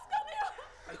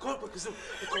 Ay, korkma kızım.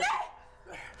 Korkma.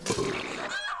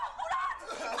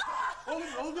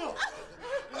 Oğlum ne oldu?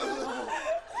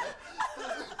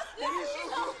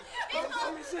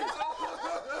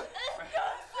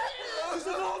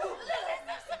 Kızım ne oldu?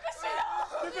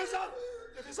 Nefes al.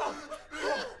 Nefes al.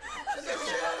 Bir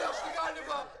şeyler yaptı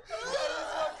galiba.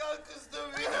 Yarasına kan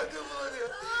kızdım. Yine de bulanıyor.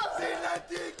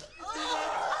 Zehirlendik. Ne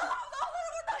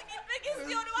olur buradan gitmek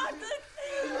istiyorum artık.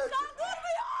 Kan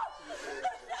durmuyor.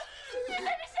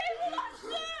 Bize bir şey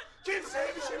bulaştı.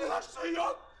 Kimseye bir şey bulaştığı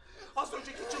yok. Az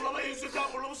önceki çınlama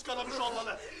yüzünden burnumuz kanamış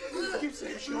olmalı.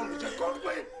 Kimseye bir şey olmayacak.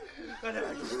 Korkmayın. Ben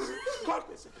hemen gidiyorum.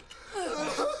 Korkmayın sakın.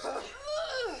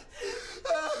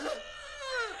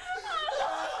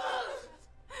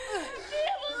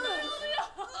 Niye bunlar oluyor?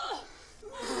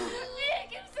 Niye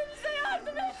kimse bize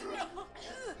yardım etmiyor?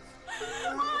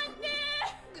 Anne!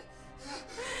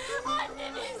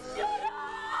 Annemi istiyorum!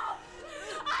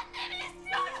 Annemi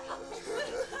istiyorum!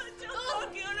 Çok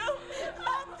korkuyorum. Ne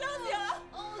yapacağız ya?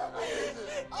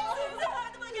 Kimse bize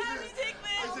yardıma gelmeyecek mi?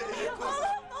 Ece, korkma.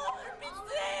 Allah'ım ne olur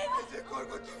bitsin. Ece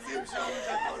korkma kimseye bir şey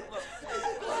olmayacak korkma.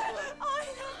 Ece korkma.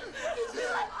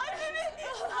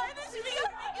 Anneciğimi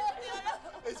görmek istiyorum.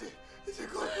 Ece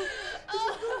korkma.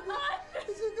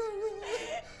 Ece korkma.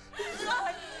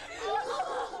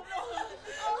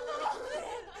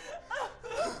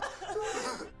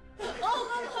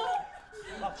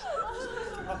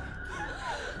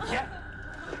 Gel.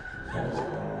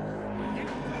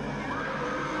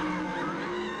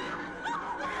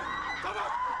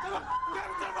 Tamam. Gel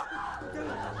bu tarafa.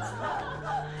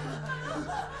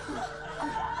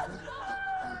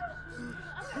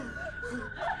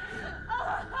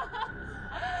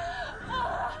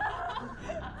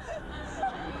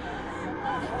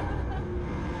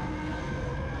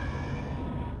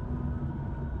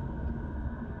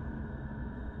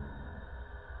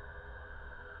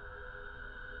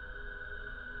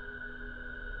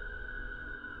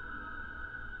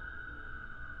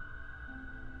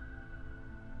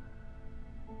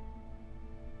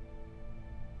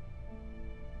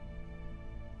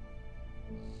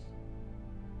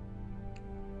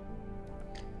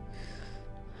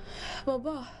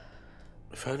 Baba,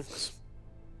 Efendim kızım.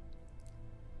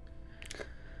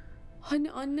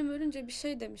 hani annem ölünce bir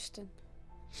şey demiştin.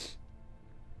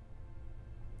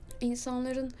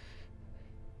 İnsanların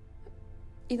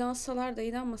inansalar da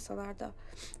inanmasalar da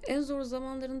en zor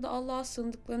zamanlarında Allah'a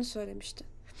sığındıklarını söylemiştin.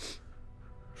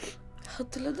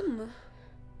 Hatırladın mı?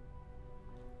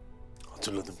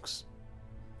 Hatırladım kızım.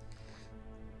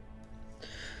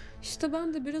 İşte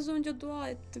ben de biraz önce dua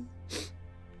ettim.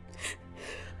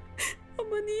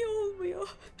 Ama niye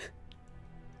olmuyor?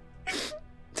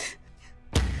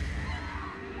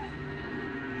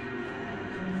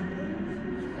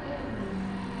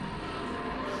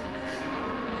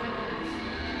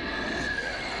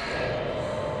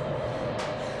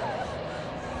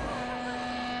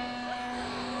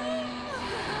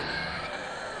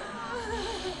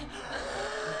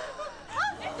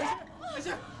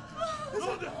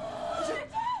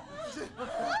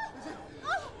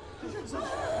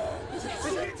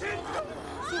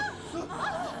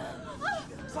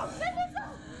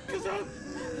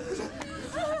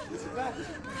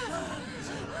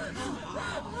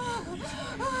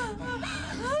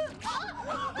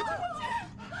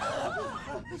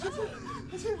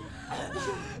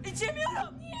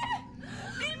 İçemiyorum. Niye?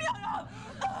 Bilmiyorum.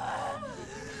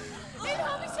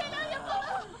 İlhan bir şeyler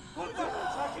yapalım. Korkma,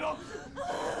 sakin ol.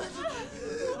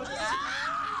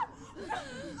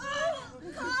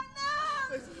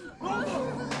 Ne oldu?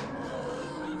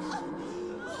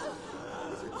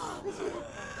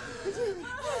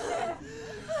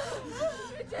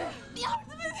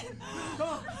 Yardım edin.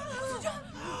 Tamam.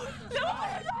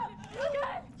 Lavaboya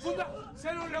gel. Funda,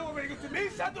 sen o lavaboya götür.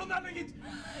 Melis sen de onlarla git.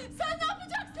 Sen ne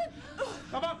yapacaksın?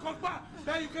 Tamam korkma.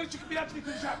 Ben yukarı çıkıp ilaç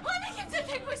getireceğim. Hani kimse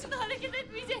tek başına hareket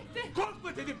etmeyecekti?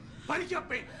 Korkma dedim. Panik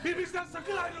yapmayın. Birbirinizden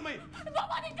sakın ayrılmayın.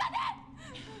 Baba dikkat et.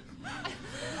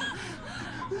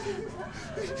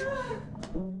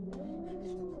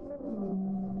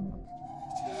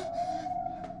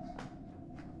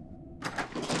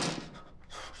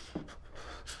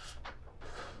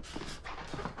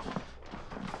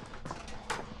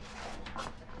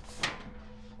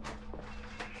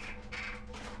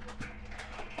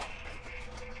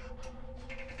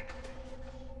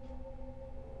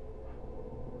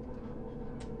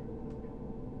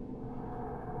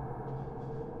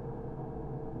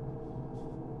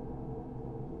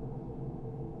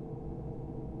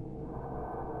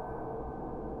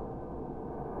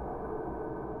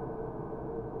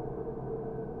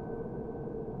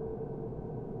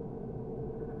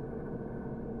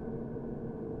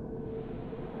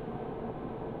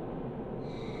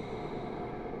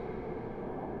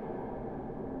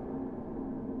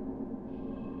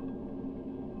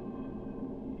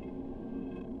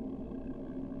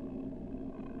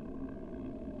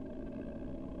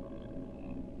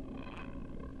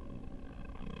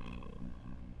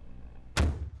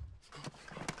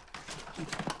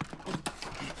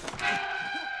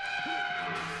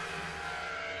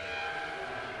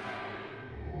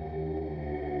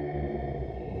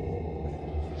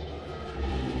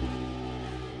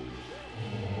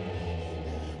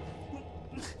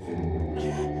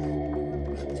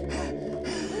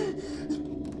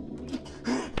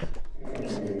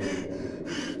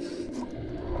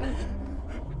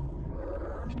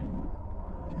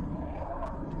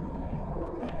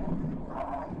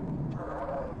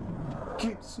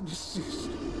 Kimsiniz siz?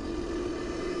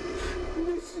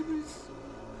 Nesiniz?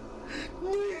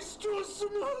 Ne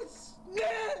istiyorsunuz?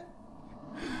 Ne?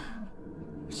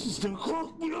 Sizden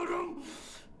korkmuyorum.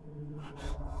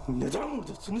 Neden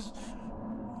buradasınız?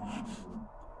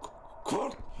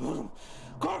 Korkmuyorum.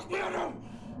 Korkmuyorum.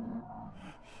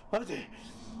 Hadi.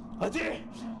 Hadi.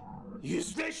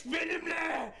 Yüzleş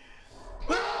benimle.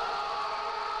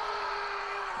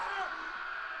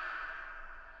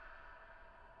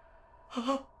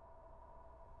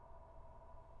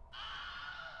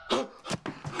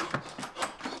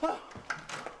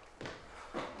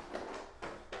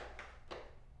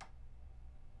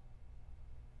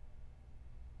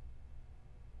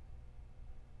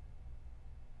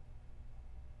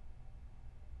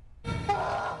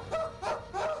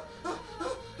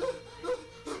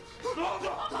 Ne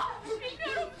oldu?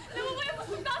 Bilmiyorum. Lavaboya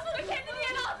kustuktan sonra kendini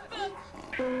yere attı.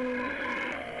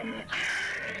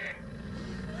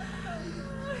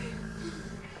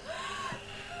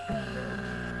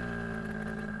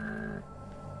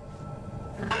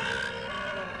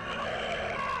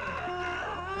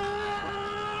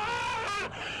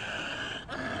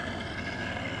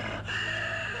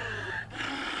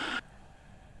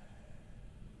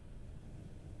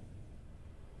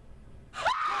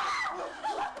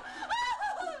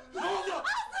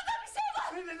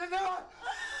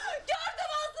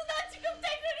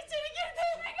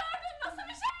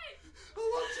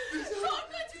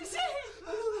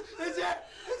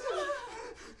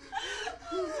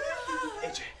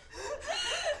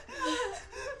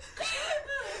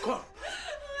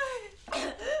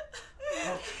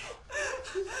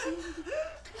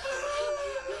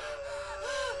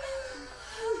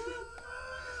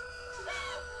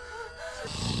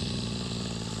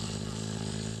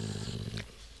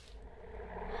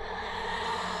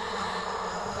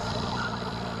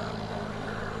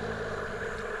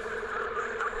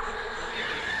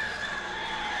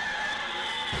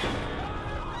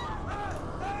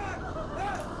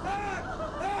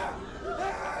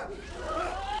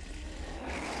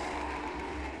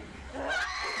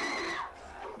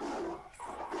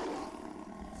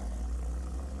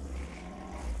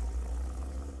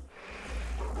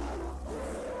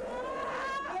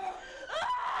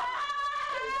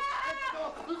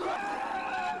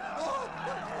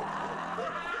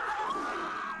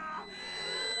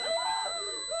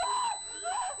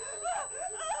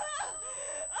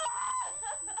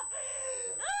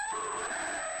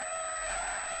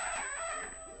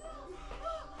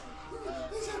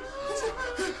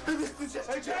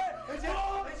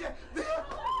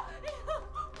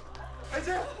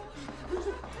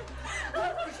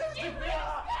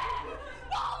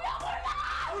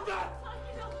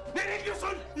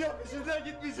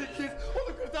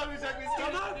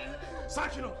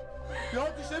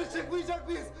 Ya dışarı çıkmayacak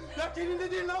mıyız? Ya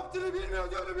kendinde değil, ne yaptığını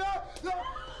bilmiyor diyorum ya.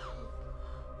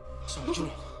 Sakin ol.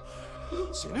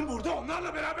 Senin burada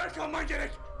onlarla beraber kalman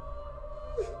gerek.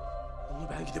 Onu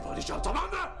ben gidip arayacağım, tamam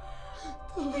mı?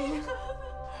 Baba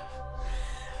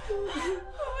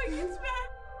gitme.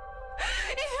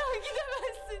 İlhan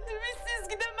gidemezsin. Bizsiz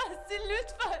gidemezsin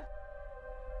lütfen.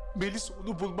 Melis,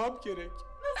 onu bulmam gerek.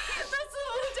 Nasıl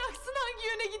olacaksın? Hangi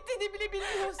yöne gittiğini bile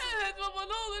bilmiyorsun. Evet baba,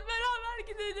 ne olur beraber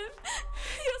gidelim.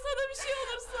 Ya sana bir şey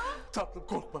olursa? Tatlım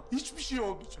korkma, hiçbir şey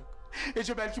olmayacak.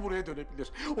 Ece belki buraya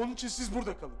dönebilir. Onun için siz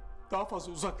burada kalın. Daha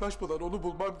fazla uzaklaşmadan onu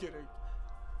bulmam gerek.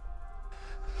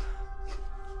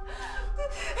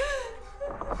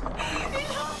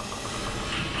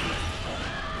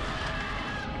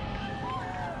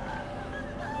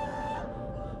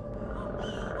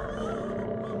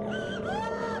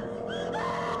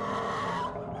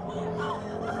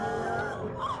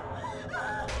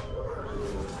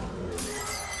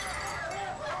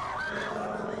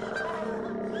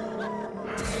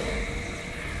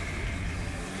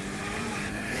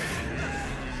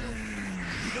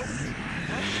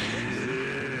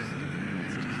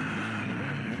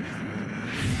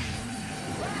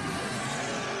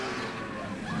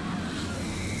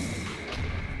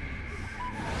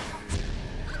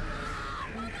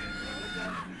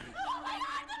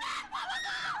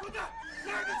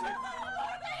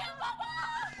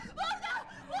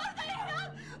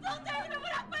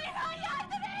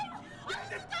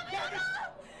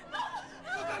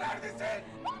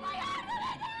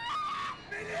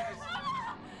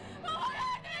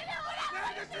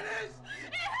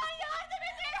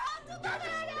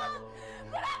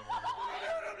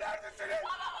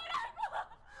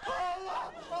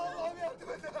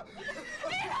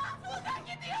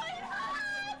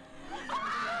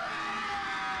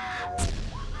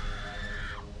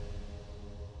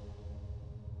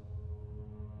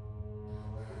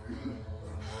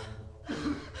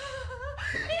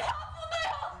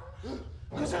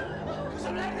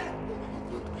 Kızım nerede?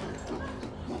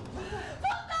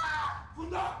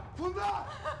 Funda! Funda!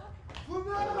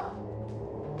 Funda!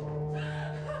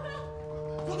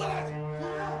 Funda nerede? Funda!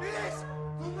 Melis!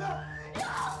 Funda!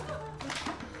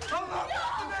 Allah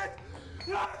yardım et!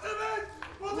 Yardım et!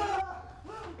 Funda!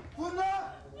 Funda!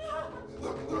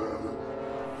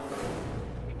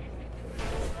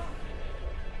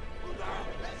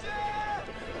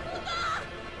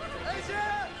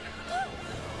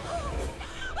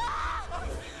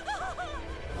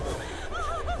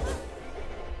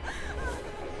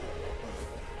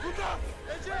 Funda!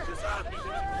 Ece! Kızım!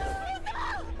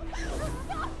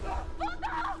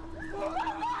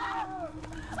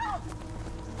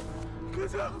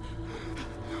 Kızım!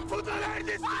 Funda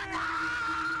neredesin?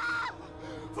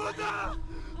 Funda!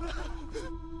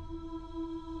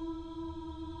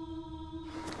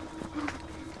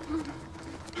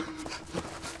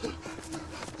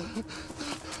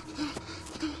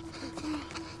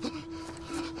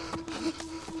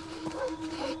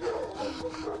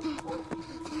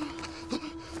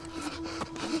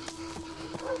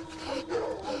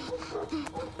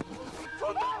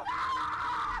 Funda!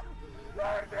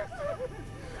 Neredesin?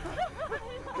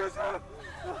 Kızım!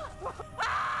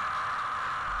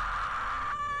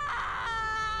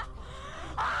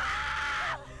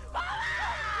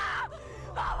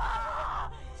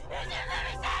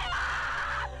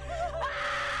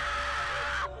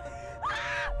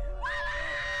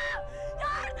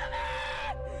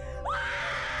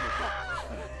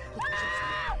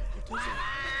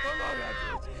 Allah'ım yardım et!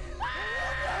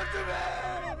 Allah'ım yardım et!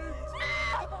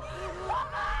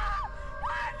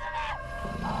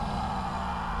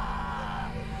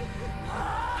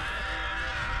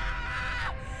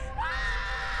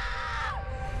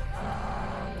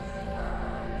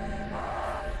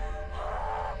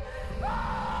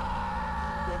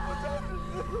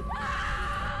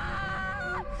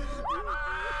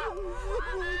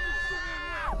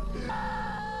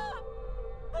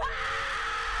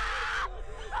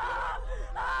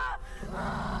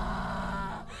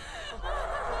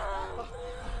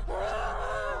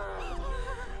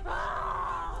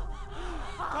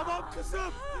 Tamam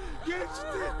kızım,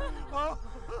 geçti. Allah'ım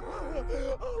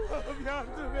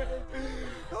yardım et.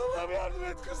 Allah'ım yardım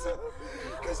et kızım.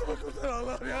 Kızımı kurtar,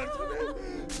 Allah'ım yardım et.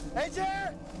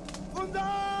 Ece! Funda!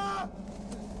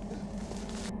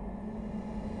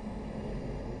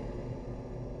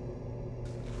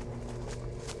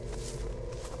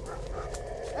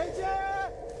 Ece!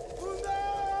 Funda!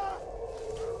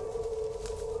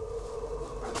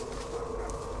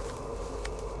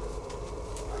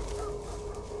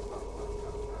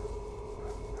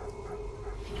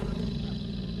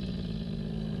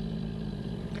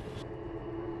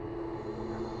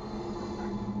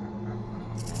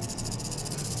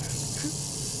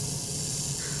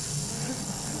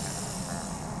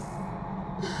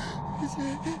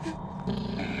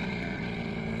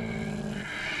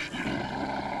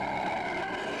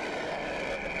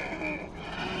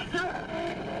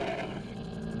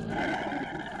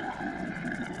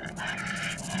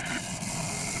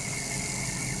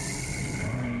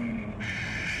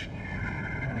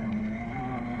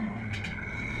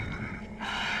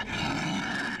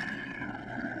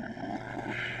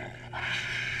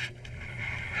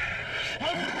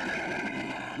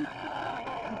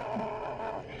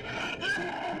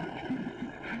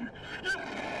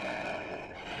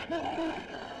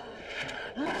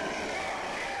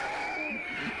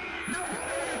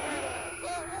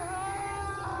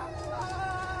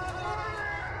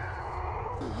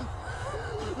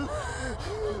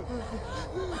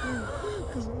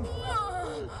 Kızım.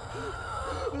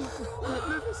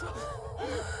 Nefes al.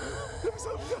 Nefes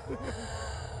al.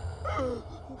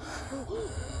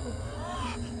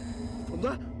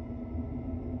 Funda.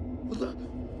 Funda.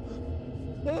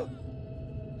 Ha?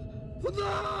 Funda.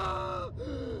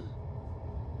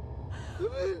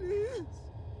 Melis.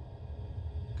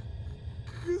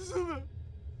 Kızım.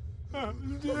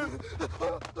 Öldüm.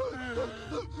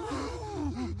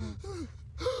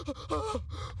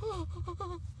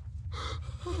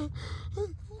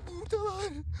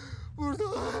 Buradalar.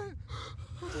 Buradalar.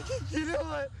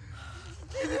 Geliyorlar.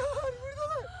 Geliyorlar.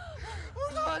 Buradalar.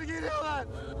 Buradalar. Geliyorlar.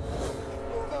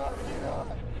 Buradalar.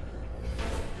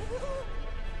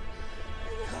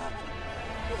 Geliyorlar.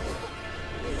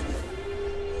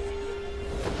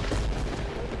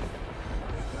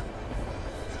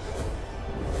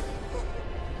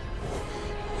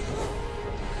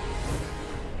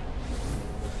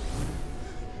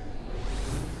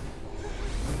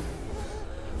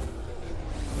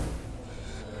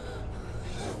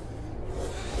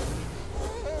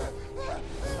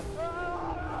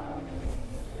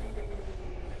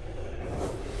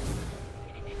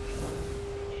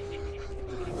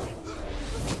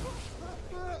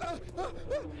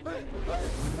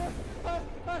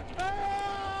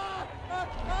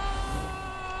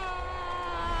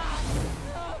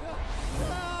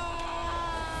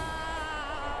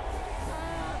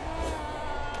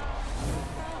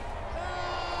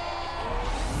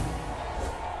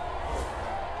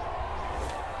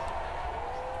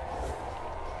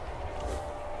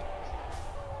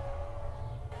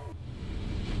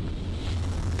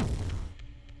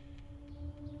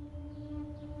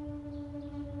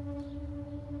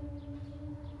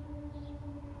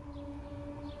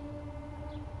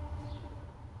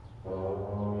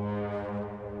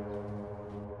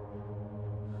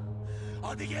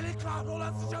 Hadi gelin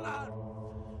kahrolasıcalar.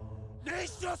 Ne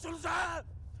istiyorsunuz ha?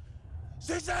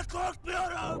 Sizden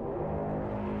korkmuyorum.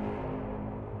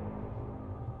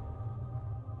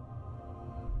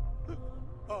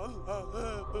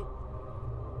 Allah'ım.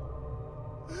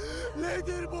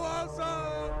 Nedir bu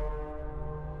azap?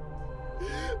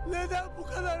 Neden bu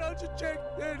kadar acı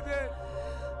çektirdin?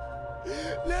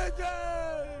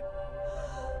 Neden?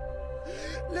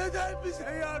 Neden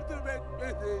bize yardım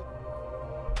etmedin?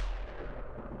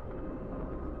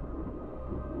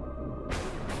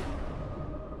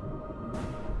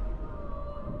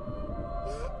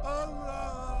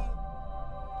 Allah!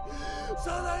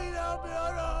 Sana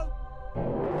inanmıyorum!